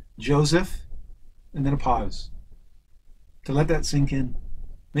Joseph and then a pause to let that sink in.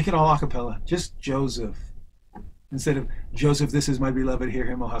 Make it all a cappella, just Joseph. Instead of Joseph, this is my beloved, hear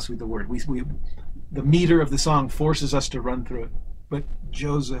him, oh how sweet the word. The meter of the song forces us to run through it. But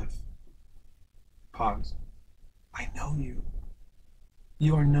Joseph, pause. I know you.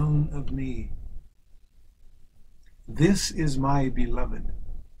 You are known of me. This is my beloved.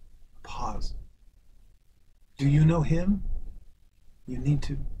 Pause. Do you know him? You need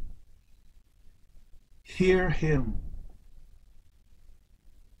to. Hear him.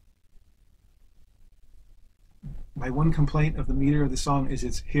 My one complaint of the meter of the song is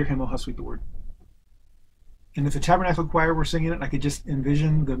it's hear him, oh how sweet the word. And if the Tabernacle Choir were singing it, I could just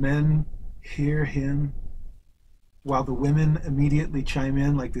envision the men hear him while the women immediately chime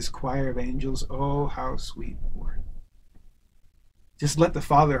in like this choir of angels. Oh, how sweet the word. Just let the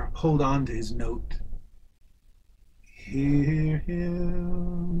Father hold on to his note. Hear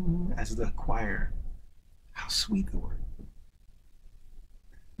him as the choir. How sweet the word.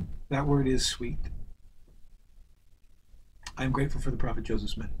 That word is sweet. I am grateful for the prophet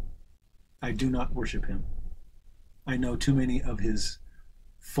Joseph Smith. I do not worship him. I know too many of his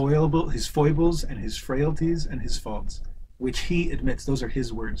foibles and his frailties and his faults, which he admits. Those are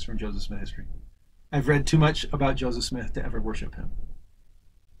his words from Joseph Smith history. I've read too much about Joseph Smith to ever worship him.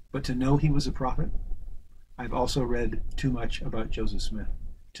 But to know he was a prophet, I've also read too much about Joseph Smith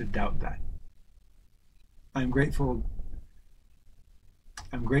to doubt that. I'm grateful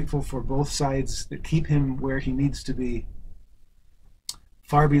for both sides that keep him where he needs to be,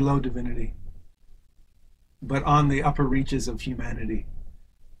 far below divinity, but on the upper reaches of humanity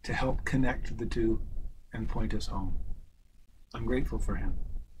to help connect the two and point us home. I'm grateful for him.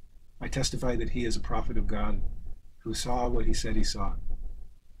 I testify that he is a prophet of God who saw what he said he saw.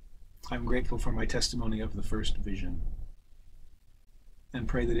 I'm grateful for my testimony of the first vision and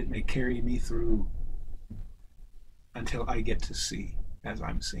pray that it may carry me through until I get to see as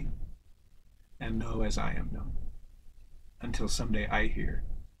I'm seen and know as I am known, until someday I hear,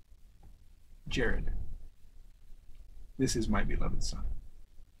 Jared, this is my beloved son.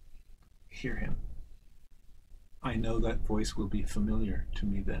 Hear him. I know that voice will be familiar to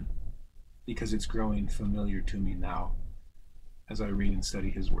me then, because it's growing familiar to me now as I read and study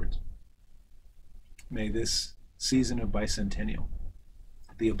his words. May this season of bicentennial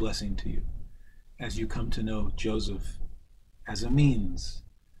be a blessing to you as you come to know Joseph as a means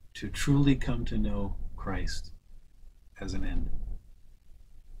to truly come to know Christ as an end.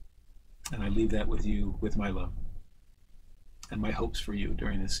 And I leave that with you, with my love and my hopes for you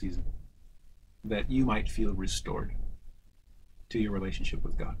during this season, that you might feel restored to your relationship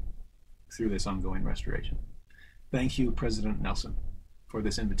with God through this ongoing restoration. Thank you, President Nelson, for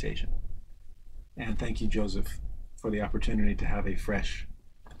this invitation. And thank you, Joseph, for the opportunity to have a fresh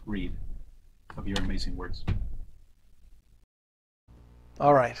read of your amazing words.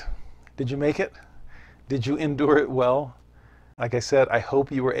 All right. Did you make it? Did you endure it well? Like I said, I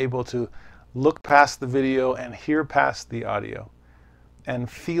hope you were able to look past the video and hear past the audio and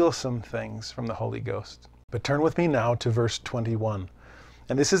feel some things from the Holy Ghost. But turn with me now to verse 21.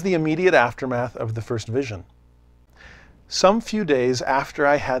 And this is the immediate aftermath of the first vision. Some few days after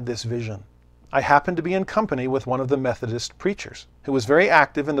I had this vision, I happened to be in company with one of the Methodist preachers who was very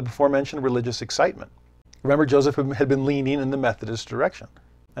active in the before-mentioned religious excitement. Remember, Joseph had been leaning in the Methodist direction.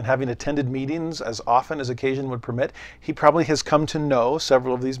 And having attended meetings as often as occasion would permit, he probably has come to know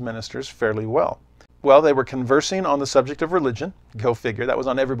several of these ministers fairly well. Well, they were conversing on the subject of religion. Go figure, that was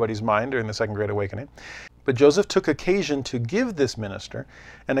on everybody's mind during the Second Great Awakening. But Joseph took occasion to give this minister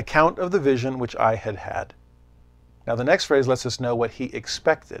an account of the vision which I had had. Now the next phrase lets us know what he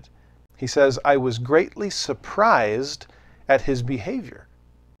expected. He says, I was greatly surprised at his behavior.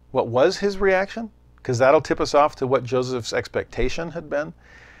 What was his reaction? Because that'll tip us off to what Joseph's expectation had been.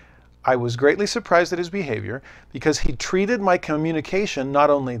 I was greatly surprised at his behavior because he treated my communication not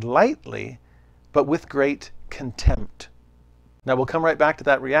only lightly, but with great contempt. Now we'll come right back to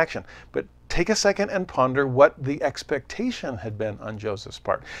that reaction, but take a second and ponder what the expectation had been on Joseph's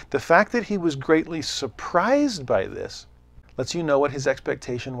part. The fact that he was greatly surprised by this lets you know what his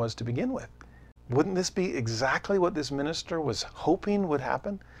expectation was to begin with. Wouldn't this be exactly what this minister was hoping would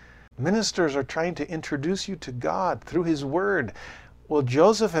happen? Ministers are trying to introduce you to God through his word. Well,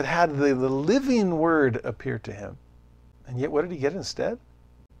 Joseph had had the living word appear to him. And yet what did he get instead?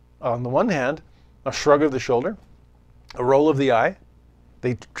 On the one hand, a shrug of the shoulder, a roll of the eye.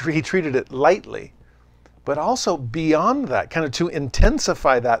 He treated it lightly. But also beyond that, kind of to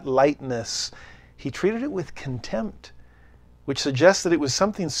intensify that lightness, he treated it with contempt, which suggests that it was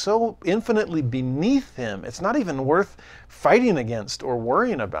something so infinitely beneath him, it's not even worth fighting against or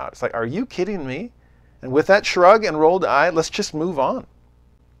worrying about. It's like, are you kidding me? And with that shrug and rolled eye, let's just move on.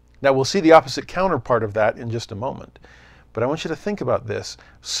 Now we'll see the opposite counterpart of that in just a moment. But I want you to think about this.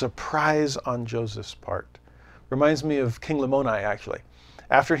 Surprise on Joseph's part. Reminds me of King Lamoni, actually.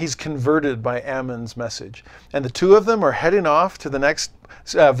 After he's converted by Ammon's message. And the two of them are heading off to the next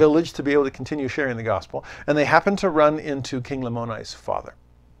village to be able to continue sharing the gospel. And they happen to run into King Lamoni's father.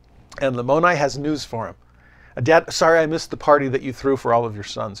 And Lamoni has news for him. Dad, sorry I missed the party that you threw for all of your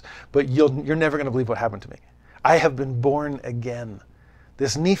sons, but you're never going to believe what happened to me. I have been born again.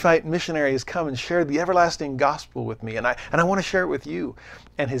 This Nephite missionary has come and shared the everlasting gospel with me, and I want to share it with you.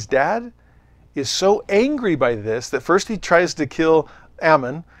 And his dad is so angry by this that first he tries to kill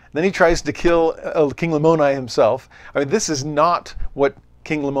Ammon, then he tries to kill King Lamoni himself. I mean, this is not what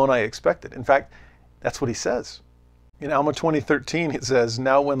King Lamoni expected. In fact, that's what he says. In Alma 20:13, it says,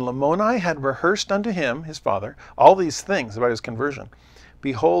 Now when Lamoni had rehearsed unto him, his father, all these things about his conversion,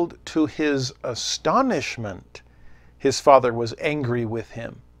 behold, to his astonishment, his father was angry with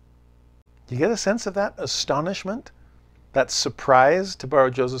him. Do you get a sense of that astonishment? That surprise, to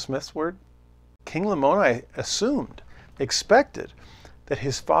borrow Joseph Smith's word? King Lamoni assumed, expected, that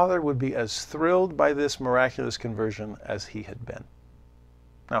his father would be as thrilled by this miraculous conversion as he had been.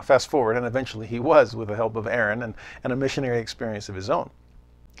 Now fast forward, and eventually he was, with the help of Aaron and a missionary experience of his own.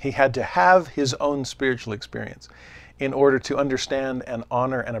 He had to have his own spiritual experience in order to understand and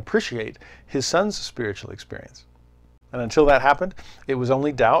honor and appreciate his son's spiritual experience. And until that happened, it was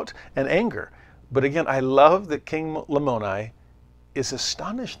only doubt and anger. But again, I love that King Lamoni is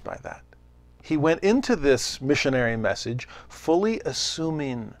astonished by that. He went into this missionary message fully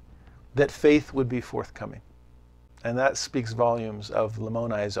assuming that faith would be forthcoming. And that speaks volumes of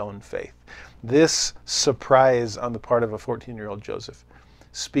Lamoni's own faith. This surprise on the part of a 14-year-old Joseph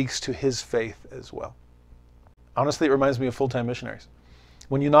speaks to his faith as well. Honestly, it reminds me of full-time missionaries.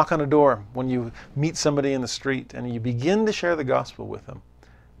 When you knock on a door, when you meet somebody in the street and you begin to share the gospel with them,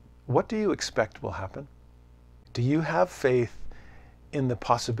 what do you expect will happen? Do you have faith in the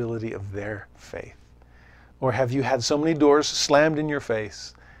possibility of their faith? Or have you had so many doors slammed in your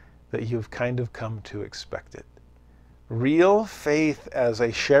face that you've kind of come to expect it? Real faith as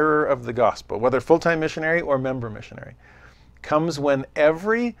a sharer of the gospel, whether full-time missionary or member missionary, comes when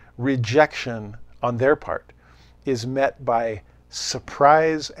every rejection on their part is met by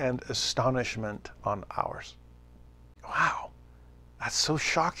surprise and astonishment on ours. Wow, that's so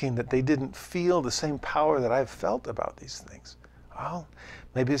shocking that they didn't feel the same power that I've felt about these things. Well,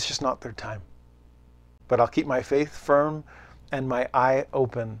 maybe it's just not their time. But I'll keep my faith firm and my eye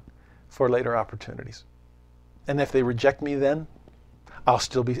open for later opportunities. And if they reject me then, I'll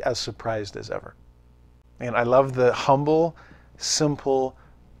still be as surprised as ever. And I love the humble, simple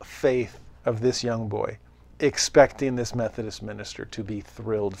faith of this young boy, expecting this Methodist minister to be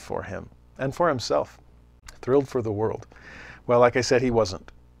thrilled for him and for himself, thrilled for the world. Well, like I said, he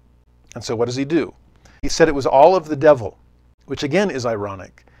wasn't. And so what does he do? He said it was all of the devil, which again is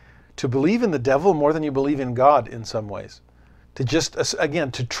ironic. To believe in the devil more than you believe in God in some ways. To just,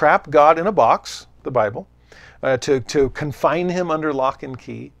 again, to trap God in a box, the Bible, to confine him under lock and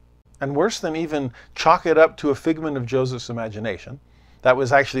key, and worse than even chalk it up to a figment of Joseph's imagination. That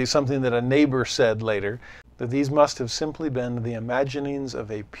was actually something that a neighbor said later, that these must have simply been the imaginings of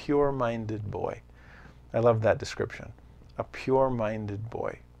a pure-minded boy. I love that description, a pure-minded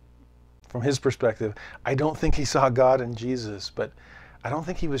boy. From his perspective, I don't think he saw God in Jesus, but I don't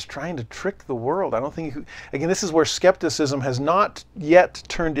think he was trying to trick the world. I don't think, again, this is where skepticism has not yet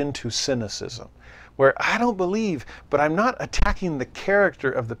turned into cynicism, where I don't believe, but I'm not attacking the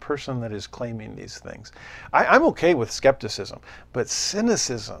character of the person that is claiming these things. I'm okay with skepticism, but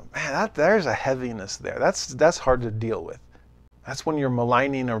cynicism, man, there's a heaviness there. That's hard to deal with. That's when you're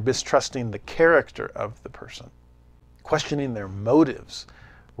maligning or mistrusting the character of the person, questioning their motives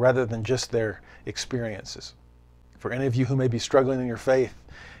rather than just their experiences. For any of you who may be struggling in your faith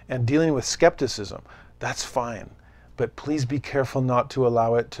and dealing with skepticism, that's fine. But please be careful not to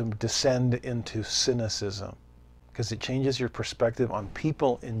allow it to descend into cynicism, because it changes your perspective on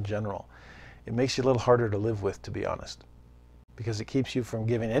people in general. It makes you a little harder to live with, to be honest, because it keeps you from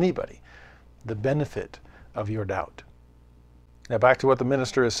giving anybody the benefit of your doubt. Now back to what the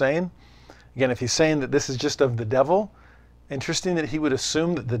minister is saying. Again, if he's saying that this is just of the devil, interesting that he would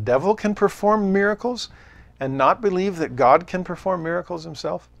assume that the devil can perform miracles and not believe that God can perform miracles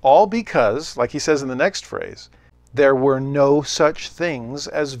himself. All because, like he says in the next phrase, there were no such things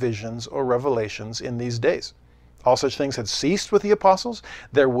as visions or revelations in these days. All such things had ceased with the apostles.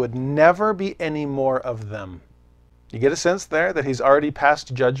 There would never be any more of them. You get a sense there that he's already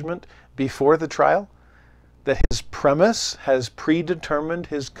passed judgment before the trial? That his premise has predetermined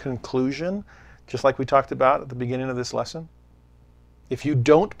his conclusion, just like we talked about at the beginning of this lesson? If you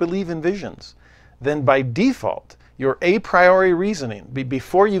don't believe in visions, then by default, your a priori reasoning,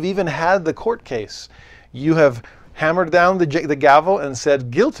 before you've even had the court case, you have hammered down the gavel and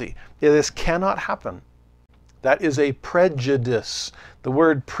said, guilty. This cannot happen. That is a prejudice. The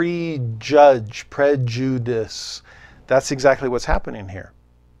word prejudge, prejudice, that's exactly what's happening here.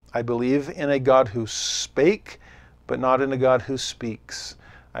 I believe in a God who spake, but not in a God who speaks.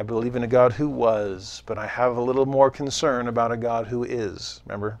 I believe in a God who was, but I have a little more concern about a God who is.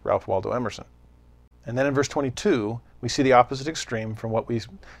 Remember Ralph Waldo Emerson. And then in verse 22, we see the opposite extreme from what we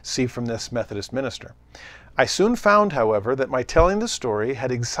see from this Methodist minister. I soon found, however, that my telling the story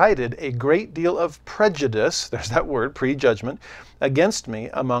had excited a great deal of prejudice, there's that word, prejudgment, against me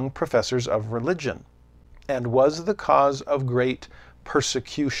among professors of religion, and was the cause of great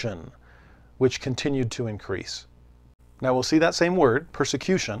persecution, which continued to increase. Now we'll see that same word,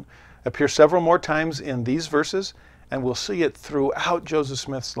 persecution, appear several more times in these verses, and we'll see it throughout Joseph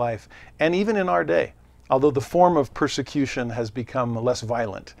Smith's life, and even in our day, although the form of persecution has become less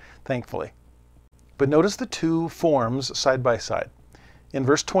violent, thankfully. But notice the two forms side by side. In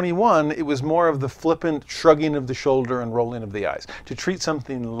verse 21, it was more of the flippant shrugging of the shoulder and rolling of the eyes, to treat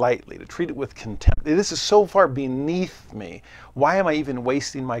something lightly, to treat it with contempt. This is so far beneath me. Why am I even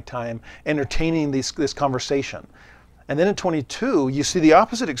wasting my time entertaining this conversation? And then in 22, you see the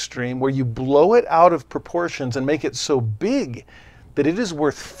opposite extreme where you blow it out of proportions and make it so big that it is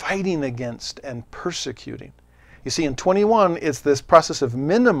worth fighting against and persecuting. You see, in 21, it's this process of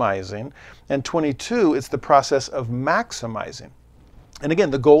minimizing, and 22, it's the process of maximizing. And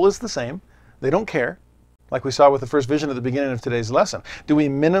again, the goal is the same. They don't care. like we saw with the first vision at the beginning of today's lesson? Do we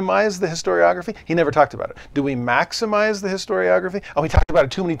minimize the historiography? He never talked about it. Do we maximize the historiography? Oh, he talked about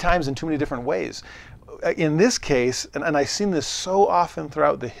it too many times in too many different ways. In this case, and I've seen this so often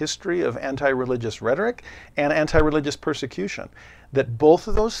throughout the history of anti-religious rhetoric and anti-religious persecution, that both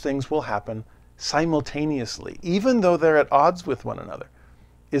of those things will happen simultaneously, even though they're at odds with one another.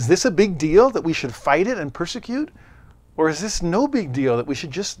 Is this a big deal that we should fight it and persecute? Or is this no big deal that we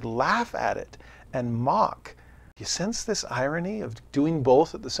should just laugh at it and mock? You sense this irony of doing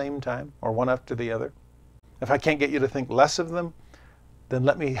both at the same time, or one after the other? If I can't get you to think less of them, then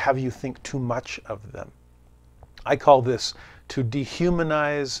let me have you think too much of them. I call this to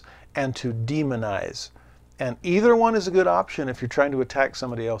dehumanize and to demonize. And either one is a good option if you're trying to attack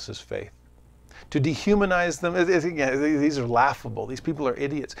somebody else's faith. To dehumanize them, these are laughable. These people are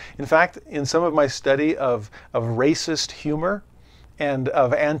idiots. In fact, in some of my study of racist humor and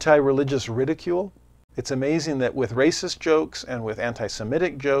of anti-religious ridicule, it's amazing that with racist jokes and with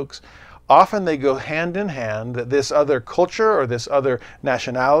anti-Semitic jokes, often they go hand in hand, that this other culture or this other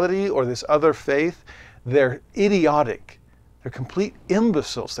nationality or this other faith, they're idiotic. They're complete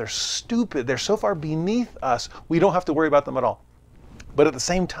imbeciles. They're stupid. They're so far beneath us, we don't have to worry about them at all. But at the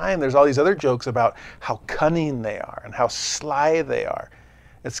same time, there's all these other jokes about how cunning they are and how sly they are.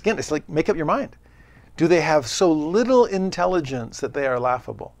 It's like, make up your mind. Do they have so little intelligence that they are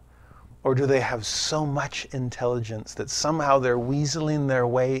laughable? Or do they have so much intelligence that somehow they're weaseling their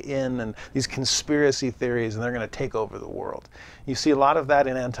way in and these conspiracy theories and they're going to take over the world? You see a lot of that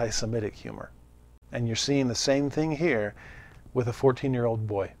in anti-Semitic humor. And you're seeing the same thing here with a 14-year-old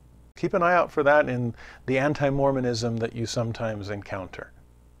boy. Keep an eye out for that in the anti-Mormonism that you sometimes encounter.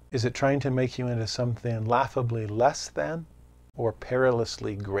 Is it trying to make you into something laughably less than or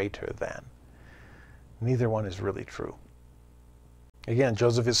perilously greater than? Neither one is really true. Again,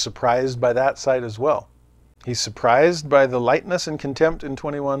 Joseph is surprised by that side as well. He's surprised by the lightness and contempt in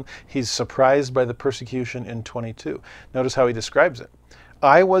 21. He's surprised by the persecution in 22. Notice how he describes it.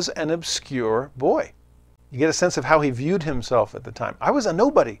 I was an obscure boy. You get a sense of how he viewed himself at the time. I was a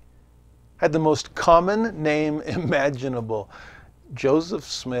nobody. Had the most common name imaginable, Joseph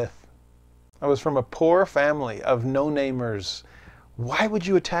Smith. I was from a poor family of no-namers. Why would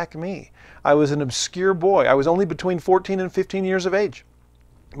you attack me? I was an obscure boy. I was only between 14 and 15 years of age.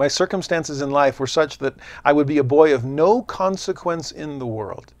 My circumstances in life were such that I would be a boy of no consequence in the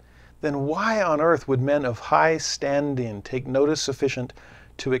world. Then why on earth would men of high standing take notice sufficient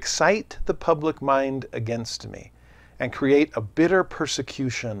to excite the public mind against me and create a bitter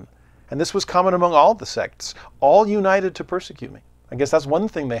persecution? And this was common among all the sects, all united to persecute me. I guess that's one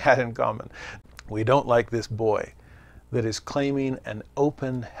thing they had in common. We don't like this boy that is claiming an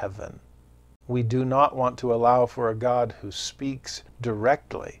open heaven. We do not want to allow for a God who speaks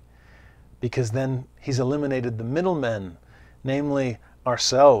directly, because then he's eliminated the middlemen, namely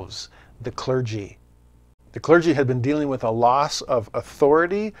ourselves, the clergy. The clergy had been dealing with a loss of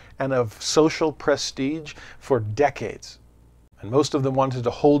authority and of social prestige for decades. And most of them wanted to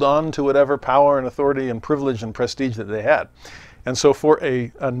hold on to whatever power and authority and privilege and prestige that they had. And so for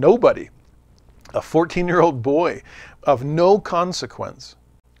a nobody, a 14-year-old boy of no consequence,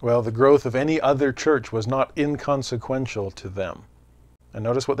 well, the growth of any other church was not inconsequential to them. And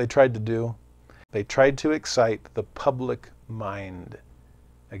notice what they tried to do. They tried to excite the public mind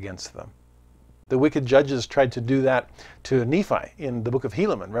against them. The wicked judges tried to do that to Nephi in the book of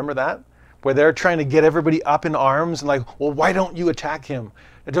Helaman. Remember that? Where they're trying to get everybody up in arms and like, well, why don't you attack him?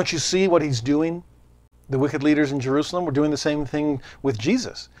 Don't you see what he's doing? The wicked leaders in Jerusalem were doing the same thing with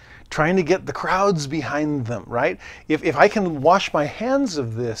Jesus, trying to get the crowds behind them, right? If I can wash my hands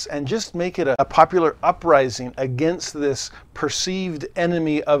of this and just make it a popular uprising against this perceived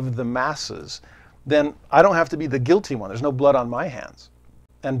enemy of the masses, then I don't have to be the guilty one. There's no blood on my hands.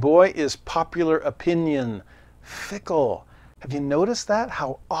 And boy, is popular opinion fickle. Have you noticed that?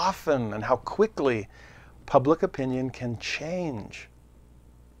 How often and how quickly public opinion can change.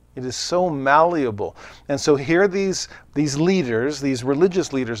 It is so malleable. And so here these leaders, these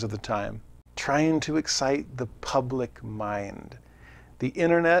religious leaders of the time, trying to excite the public mind. The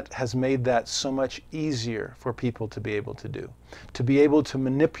internet has made that so much easier for people to be able to do. To be able to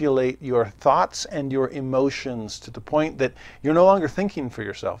manipulate your thoughts and your emotions to the point that you're no longer thinking for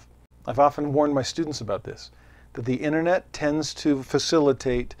yourself. I've often warned my students about this, that the internet tends to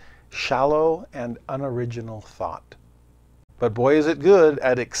facilitate shallow and unoriginal thought. But boy, is it good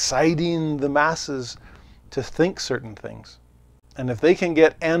at exciting the masses to think certain things. And if they can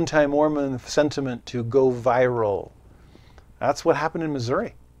get anti-Mormon sentiment to go viral, that's what happened in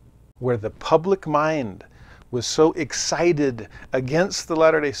Missouri, where the public mind was so excited against the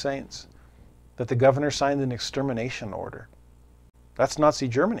Latter-day Saints that the governor signed an extermination order. That's Nazi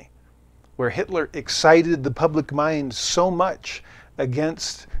Germany, where Hitler excited the public mind so much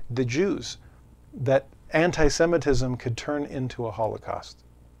against the Jews that anti-Semitism could turn into a Holocaust.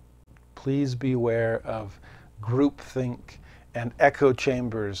 Please beware of groupthink and echo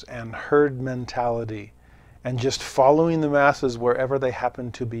chambers and herd mentality and just following the masses wherever they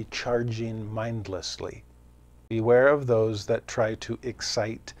happen to be charging mindlessly. Beware of those that try to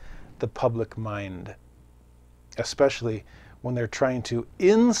excite the public mind, especially when they're trying to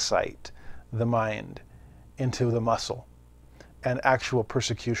incite the mind into the muscle and actual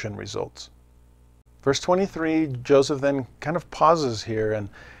persecution results. Verse 23, Joseph then kind of pauses here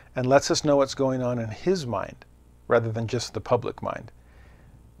and lets us know what's going on in his mind rather than just the public mind.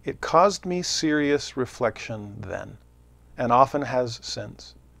 It caused me serious reflection then, and often has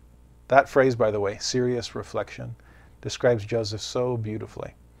since. That phrase, by the way, serious reflection, describes Joseph so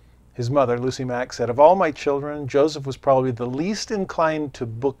beautifully. His mother, Lucy Mack, said, of all my children, Joseph was probably the least inclined to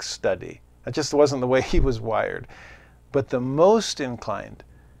book study. That just wasn't the way he was wired, but the most inclined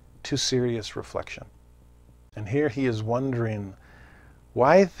to serious reflection. And here he is wondering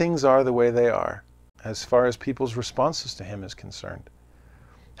why things are the way they are as far as people's responses to him is concerned.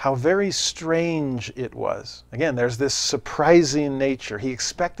 How very strange it was. Again, there's this surprising nature. He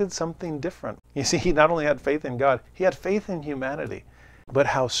expected something different. You see, he not only had faith in God, he had faith in humanity. But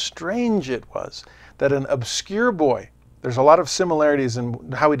how strange it was that an obscure boy, there's a lot of similarities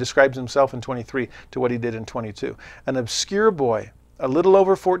in how he describes himself in 23 to what he did in 22. An obscure boy, a little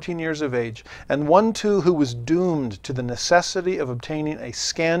over 14 years of age, and one too who was doomed to the necessity of obtaining a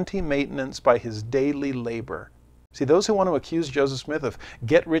scanty maintenance by his daily labor. See, those who want to accuse Joseph Smith of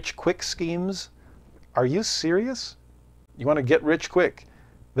get-rich-quick schemes, are you serious? You want to get rich quick?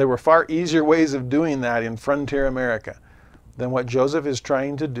 There were far easier ways of doing that in frontier America than what Joseph is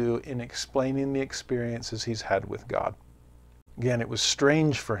trying to do in explaining the experiences he's had with God. Again, it was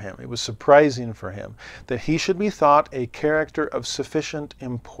strange for him, it was surprising for him that he should be thought a character of sufficient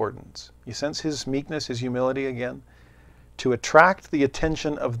importance. You sense his meekness, his humility again? To attract the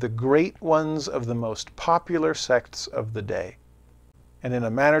attention of the great ones of the most popular sects of the day, and in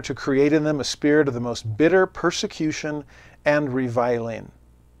a manner to create in them a spirit of the most bitter persecution and reviling.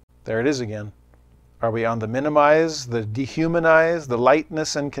 There it is again. Are we on the minimize, the dehumanize, the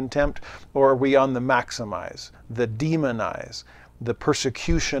lightness and contempt, or are we on the maximize, the demonize, the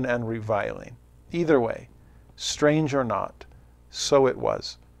persecution and reviling? Either way, strange or not, so it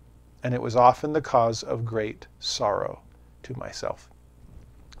was. And it was often the cause of great sorrow to myself.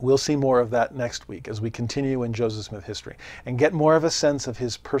 We'll see more of that next week as we continue in Joseph Smith history and get more of a sense of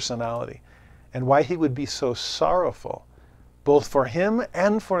his personality and why he would be so sorrowful, both for him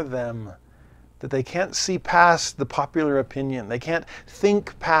and for them, that they can't see past the popular opinion. They can't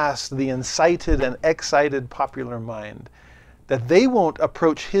think past the incited and excited popular mind, that they won't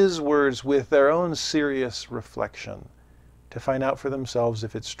approach his words with their own serious reflection to find out for themselves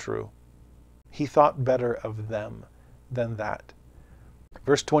if it's true. He thought better of them than that.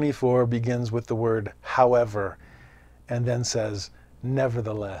 Verse 24 begins with the word however, and then says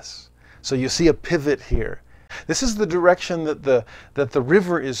nevertheless. So you see a pivot here. This is the direction that the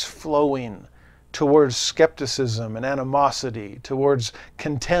river is flowing, towards skepticism and animosity, towards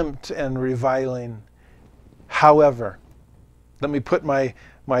contempt and reviling. However, let me put my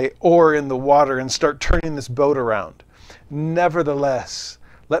oar in the water and start turning this boat around. Nevertheless,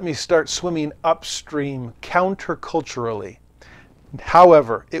 let me start swimming upstream counterculturally.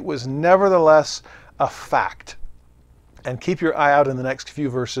 However, it was nevertheless a fact. And keep your eye out in the next few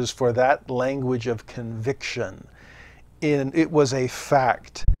verses for that language of conviction. It was a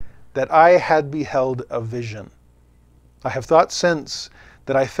fact that I had beheld a vision. I have thought since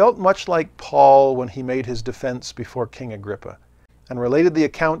that I felt much like Paul when he made his defense before King Agrippa, and related the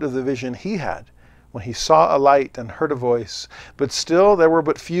account of the vision he had when he saw a light and heard a voice, but still there were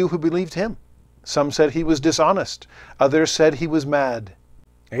but few who believed him. Some said he was dishonest, others said he was mad.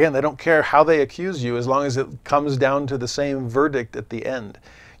 Again, they don't care how they accuse you as long as it comes down to the same verdict at the end.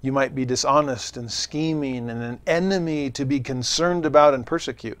 You might be dishonest and scheming and an enemy to be concerned about and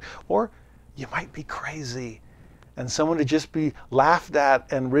persecute. Or you might be crazy and someone to just be laughed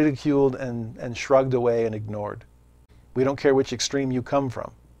at and ridiculed and shrugged away and ignored. We don't care which extreme you come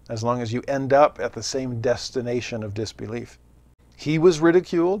from, as long as you end up at the same destination of disbelief. He was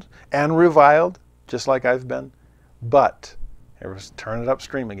ridiculed and reviled, just like I've been, but, turn it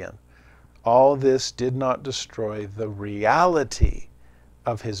upstream again, all this did not destroy the reality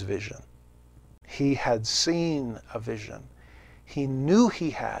of his vision. He had seen a vision. He knew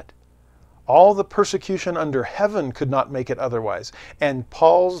he had. All the persecution under heaven could not make it otherwise. And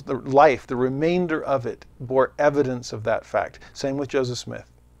Paul's life, the remainder of it, bore evidence of that fact. Same with Joseph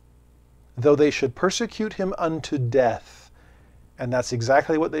Smith. Though they should persecute him unto death. And that's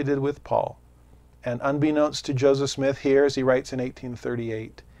exactly what they did with Paul. And unbeknownst to Joseph Smith here, as he writes in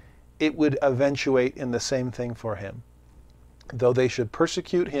 1838, it would eventuate in the same thing for him. Though they should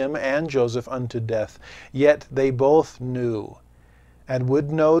persecute him and Joseph unto death, yet they both knew, and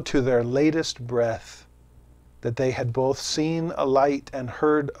would know to their latest breath, that they had both seen a light and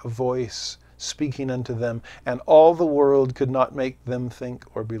heard a voice speaking unto them, and all the world could not make them think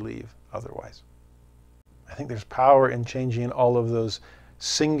or believe otherwise. I think there's power in changing all of those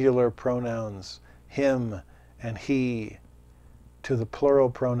singular pronouns, him and he, to the plural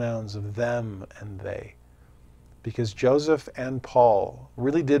pronouns of them and they. Because Joseph and Paul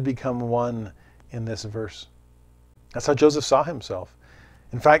really did become one in this verse. That's how Joseph saw himself.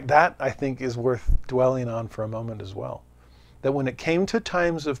 In fact, that I think is worth dwelling on for a moment as well. That when it came to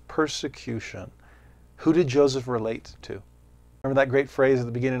times of persecution, who did Joseph relate to? Remember that great phrase at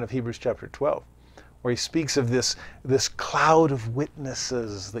the beginning of Hebrews chapter 12, where he speaks of this cloud of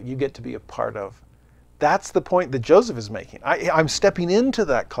witnesses that you get to be a part of. That's the point that Joseph is making. I'm stepping into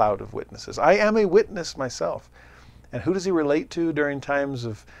that cloud of witnesses. I am a witness myself. And who does he relate to during times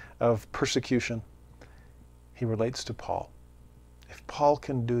of persecution? He relates to Paul. If Paul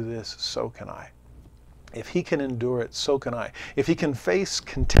can do this, so can I. If he can endure it, so can I. If he can face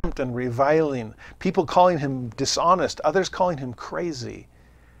contempt and reviling, people calling him dishonest, others calling him crazy,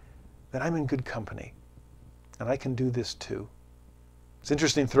 then I'm in good company. And I can do this too. It's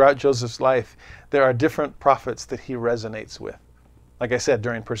interesting, throughout Joseph's life, there are different prophets that he resonates with. Like I said,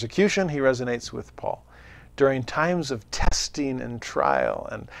 during persecution, he resonates with Paul. During times of testing and trial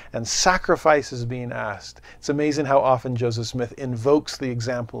and sacrifices being asked, it's amazing how often Joseph Smith invokes the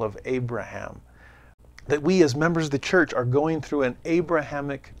example of Abraham. That we as members of the church are going through an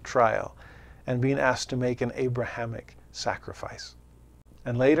Abrahamic trial and being asked to make an Abrahamic sacrifice.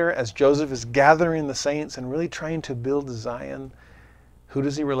 And later, as Joseph is gathering the saints and really trying to build Zion, who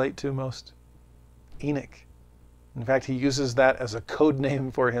does he relate to most? Enoch. In fact, he uses that as a code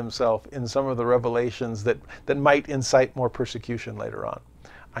name for himself in some of the revelations that might incite more persecution later on.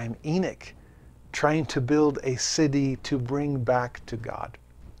 I am Enoch, trying to build a city to bring back to God.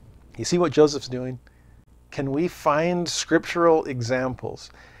 You see what Joseph's doing? Can we find scriptural examples?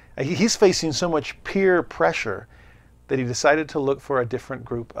 He's facing so much peer pressure that he decided to look for a different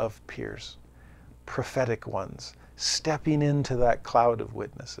group of peers, prophetic ones, stepping into that cloud of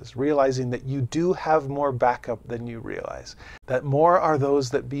witnesses, realizing that you do have more backup than you realize, that more are those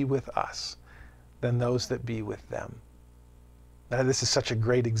that be with us than those that be with them. Now, this is such a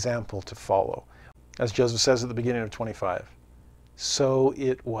great example to follow. As Joseph says at the beginning of 25, so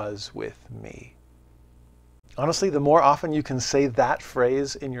it was with me. Honestly, the more often you can say that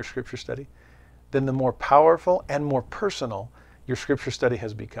phrase in your scripture study, then the more powerful and more personal your scripture study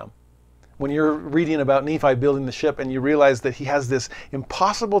has become. When you're reading about Nephi building the ship and you realize that he has this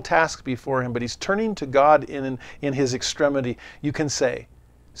impossible task before him, but he's turning to God in his extremity, you can say,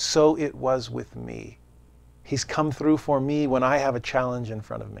 so it was with me. He's come through for me when I have a challenge in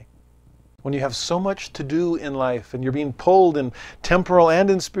front of me. When you have so much to do in life and you're being pulled in temporal and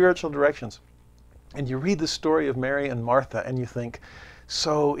in spiritual directions, and you read the story of Mary and Martha and you think,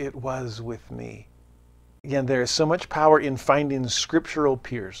 so it was with me. Again, there is so much power in finding scriptural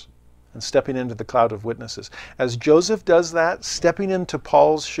peers and stepping into the cloud of witnesses. As Joseph does that, stepping into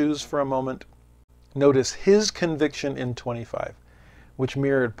Paul's shoes for a moment, notice his conviction in 25, which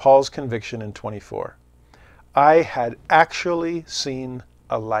mirrored Paul's conviction in 24. I had actually seen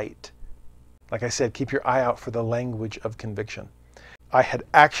a light. Like I said, keep your eye out for the language of conviction. I had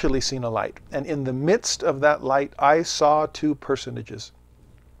actually seen a light, and in the midst of that light, I saw two personages,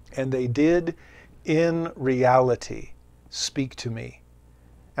 and they did, in reality, speak to me.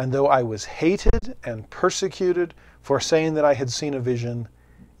 And though I was hated and persecuted for saying that I had seen a vision,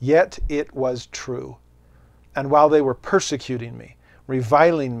 yet it was true. And while they were persecuting me,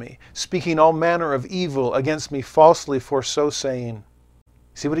 reviling me, speaking all manner of evil against me falsely for so saying,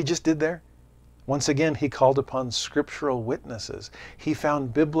 see what he just did there? Once again, he called upon scriptural witnesses. He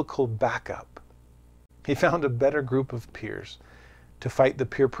found biblical backup. He found a better group of peers to fight the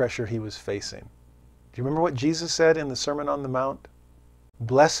peer pressure he was facing. Do you remember what Jesus said in the Sermon on the Mount?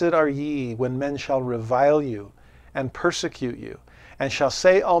 Blessed are ye when men shall revile you and persecute you, and shall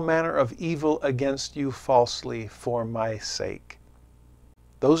say all manner of evil against you falsely for my sake.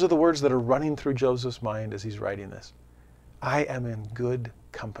 Those are the words that are running through Joseph's mind as he's writing this. I am in good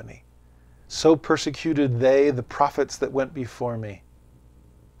company. So persecuted they, the prophets that went before me.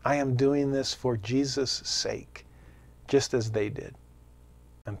 I am doing this for Jesus' sake, just as they did.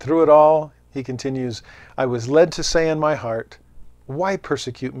 And through it all, he continues, I was led to say in my heart, why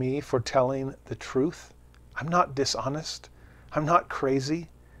persecute me for telling the truth? I'm not dishonest. I'm not crazy.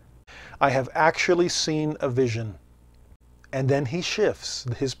 I have actually seen a vision. And then he shifts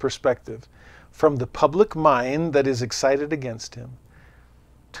his perspective from the public mind that is excited against him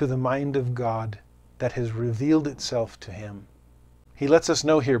to the mind of God that has revealed itself to him. He lets us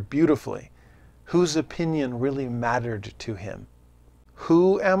know here beautifully whose opinion really mattered to him.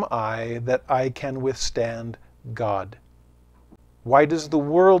 Who am I that I can withstand God? Why does the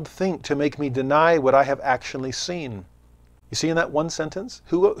world think to make me deny what I have actually seen? You see in that one sentence,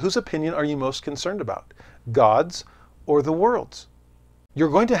 whose opinion are you most concerned about? God's or the world's? You're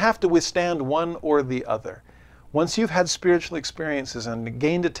going to have to withstand one or the other. Once you've had spiritual experiences and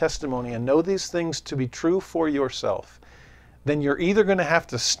gained a testimony and know these things to be true for yourself, then you're either going to have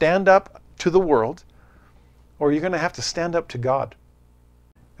to stand up to the world or you're going to have to stand up to God.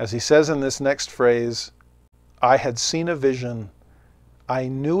 As he says in this next phrase, I had seen a vision, I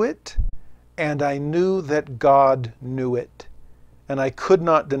knew it, and I knew that God knew it, and I could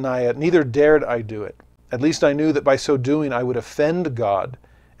not deny it, neither dared I do it. At least I knew that by so doing I would offend God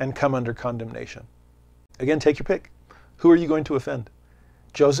and come under condemnation. Again, take your pick. Who are you going to offend?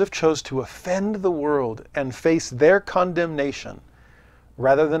 Joseph chose to offend the world and face their condemnation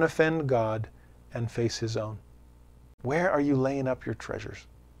rather than offend God and face his own. Where are you laying up your treasures?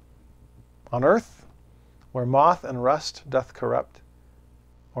 On earth, where moth and rust doth corrupt,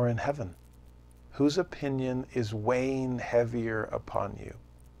 or in heaven, whose opinion is weighing heavier upon you?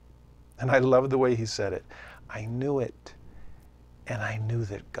 And I love the way he said it. I knew it, and I knew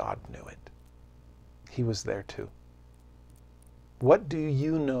that God knew it. He was there too. What do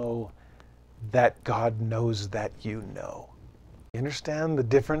you know that God knows that you know? You understand the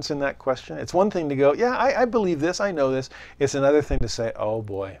difference in that question? It's one thing to go, yeah, I believe this, I know this. It's another thing to say, oh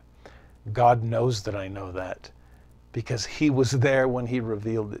boy, God knows that I know that because he was there when he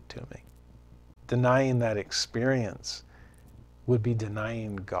revealed it to me. Denying that experience would be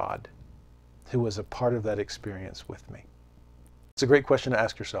denying God, who was a part of that experience with me. It's a great question to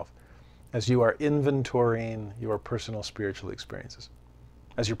ask yourself as you are inventorying your personal spiritual experiences,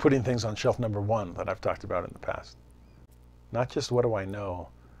 as you're putting things on shelf number 1 that I've talked about in the past. Not just what do I know,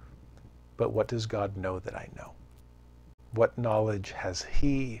 but what does God know that I know? What knowledge has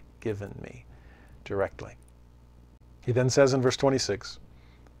he given me directly? He then says in verse 26,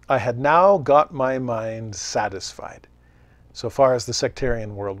 I had now got my mind satisfied, so far as the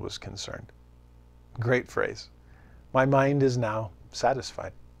sectarian world was concerned. Great phrase. My mind is now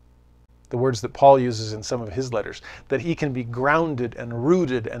satisfied. The words that Paul uses in some of his letters, that he can be grounded and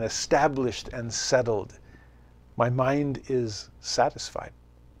rooted and established and settled. My mind is satisfied.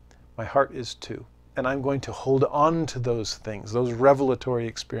 My heart is too. And I'm going to hold on to those things, those revelatory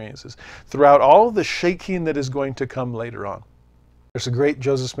experiences, throughout all the shaking that is going to come later on. There's a great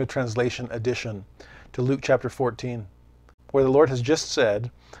Joseph Smith translation addition to Luke chapter 14, where the Lord has just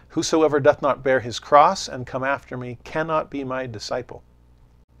said, whosoever doth not bear his cross and come after me cannot be my disciple.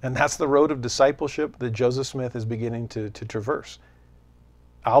 And that's the road of discipleship that Joseph Smith is beginning to traverse.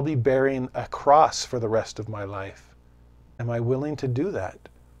 I'll be bearing a cross for the rest of my life. Am I willing to do that?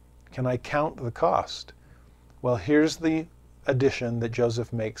 Can I count the cost? Well, here's the addition that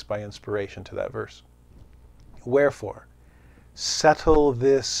Joseph makes by inspiration to that verse. Wherefore, settle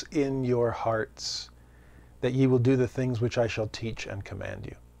this in your hearts, that ye will do the things which I shall teach and command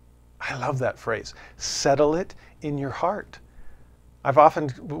you. I love that phrase. Settle it in your heart. I've often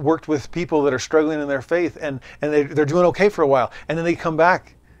worked with people that are struggling in their faith and they're doing okay for a while, and then they come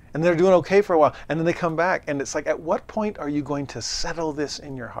back, and they're doing okay for a while, and then they come back, and it's like, at what point are you going to settle this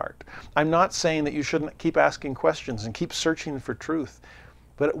in your heart? I'm not saying that you shouldn't keep asking questions and keep searching for truth,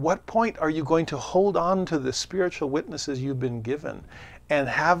 but at what point are you going to hold on to the spiritual witnesses you've been given and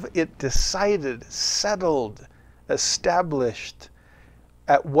have it decided, settled, established?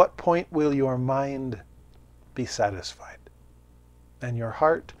 At what point will your mind be satisfied and your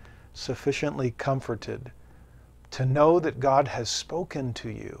heart sufficiently comforted to know that God has spoken to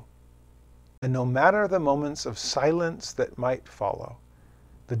you? And no matter the moments of silence that might follow,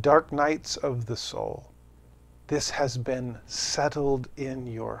 the dark nights of the soul, this has been settled in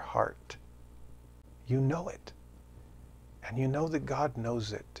your heart. You know it, and you know that God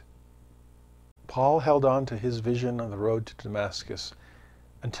knows it. Paul held on to his vision on the road to Damascus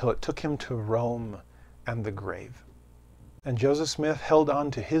until it took him to Rome and the grave. And Joseph Smith held on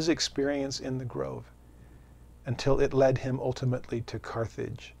to his experience in the grove until it led him ultimately to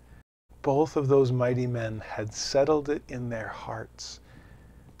Carthage. Both of those mighty men had settled it in their hearts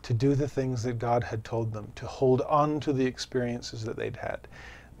to do the things that God had told them, to hold on to the experiences that they'd had.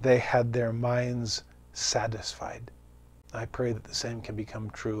 They had their minds satisfied. I pray that the same can become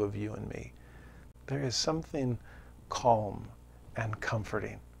true of you and me. There is something calm and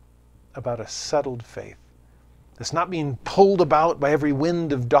comforting about a settled faith that's not being pulled about by every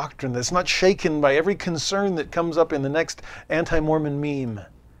wind of doctrine, that's not shaken by every concern that comes up in the next anti-Mormon meme.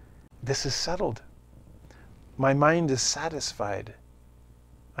 This is settled. My mind is satisfied.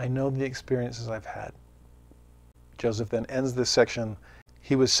 I know the experiences I've had. Joseph then ends this section.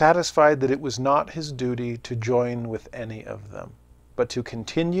 He was satisfied that it was not his duty to join with any of them, but to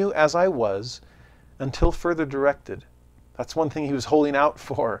continue as I was until further directed. That's one thing he was holding out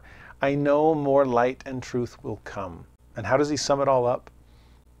for. I know more light and truth will come. And how does he sum it all up?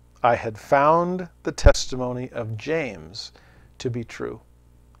 I had found the testimony of James to be true.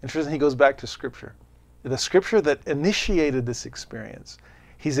 Interesting, he goes back to Scripture. The Scripture that initiated this experience.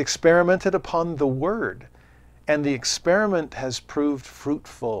 He's experimented upon the Word, and the experiment has proved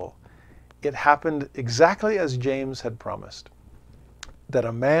fruitful. It happened exactly as James had promised, that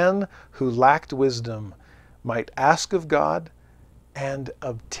a man who lacked wisdom might ask of God and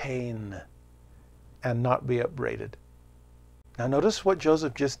obtain, and not be upbraided. Now notice what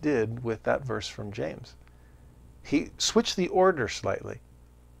Joseph just did with that verse from James. He switched the order slightly.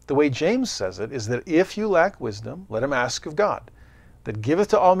 The way James says it is that if you lack wisdom, let him ask of God, that giveth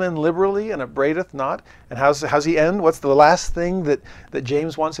to all men liberally and upbraideth not. And how's he end? What's the last thing that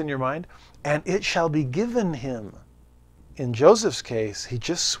James wants in your mind? And it shall be given him. In Joseph's case, he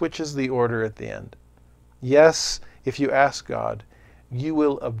just switches the order at the end. Yes, if you ask God, you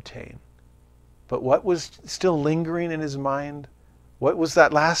will obtain. But what was still lingering in his mind? What was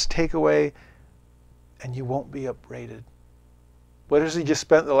that last takeaway? And you won't be upbraided. What has he just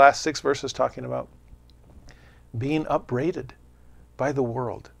spent the last 6 verses talking about? Being upbraided by the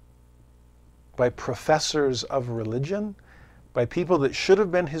world, by professors of religion, by people that should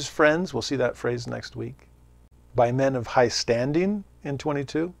have been his friends. We'll see that phrase next week. By men of high standing in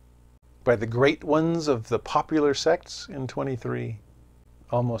 22. By the great ones of the popular sects in 23.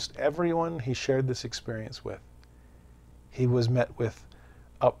 Almost everyone he shared this experience with, he was met with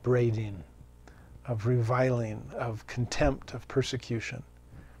upbraiding, of reviling, of contempt, of persecution.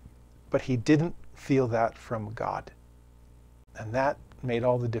 But he didn't feel that from God. And that made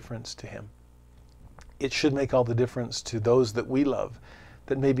all the difference to him. It should make all the difference to those that we love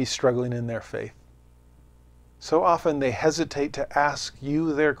that may be struggling in their faith. So often they hesitate to ask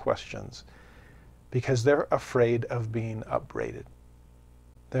you their questions because they're afraid of being upbraided.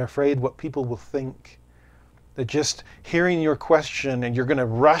 They're afraid what people will think. That just hearing your question and you're going to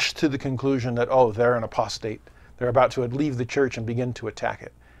rush to the conclusion that, oh, they're an apostate. They're about to leave the church and begin to attack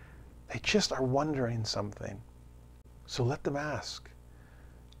it. They just are wondering something. So let them ask.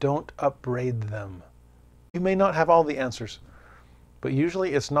 Don't upbraid them. You may not have all the answers, but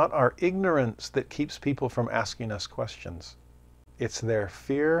usually it's not our ignorance that keeps people from asking us questions. It's their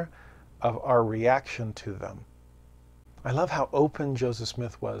fear of our reaction to them. I love how open Joseph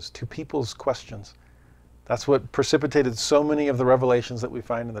Smith was to people's questions. That's what precipitated so many of the revelations that we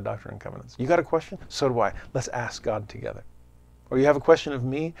find in the Doctrine and Covenants. You got a question? So do I. Let's ask God together. Or you have a question of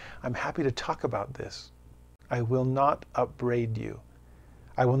me? I'm happy to talk about this. I will not upbraid you.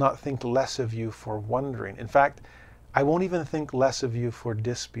 I will not think less of you for wondering. In fact, I won't even think less of you for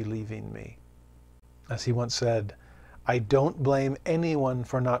disbelieving me. As he once said, I don't blame anyone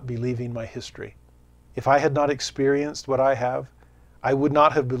for not believing my history. If I had not experienced what I have, I would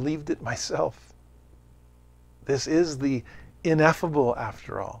not have believed it myself. This is the ineffable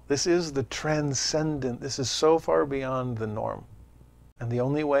after all. This is the transcendent. This is so far beyond the norm. And the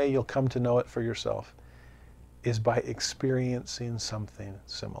only way you'll come to know it for yourself is by experiencing something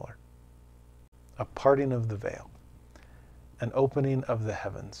similar. A parting of the veil, an opening of the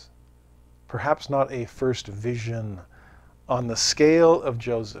heavens. Perhaps not a first vision on the scale of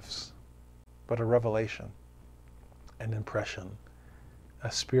Joseph's, but a revelation, an impression,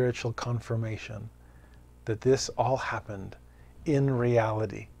 a spiritual confirmation that this all happened in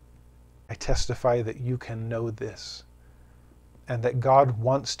reality. I testify that you can know this and that God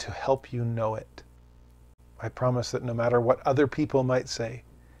wants to help you know it. I promise that no matter what other people might say,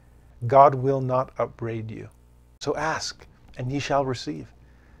 God will not upbraid you. So ask, and ye shall receive.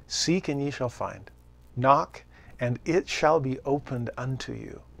 Seek, and ye shall find. Knock, and it shall be opened unto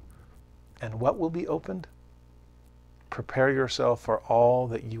you. And what will be opened? Prepare yourself for all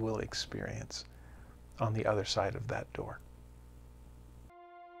that you will experience on the other side of that door.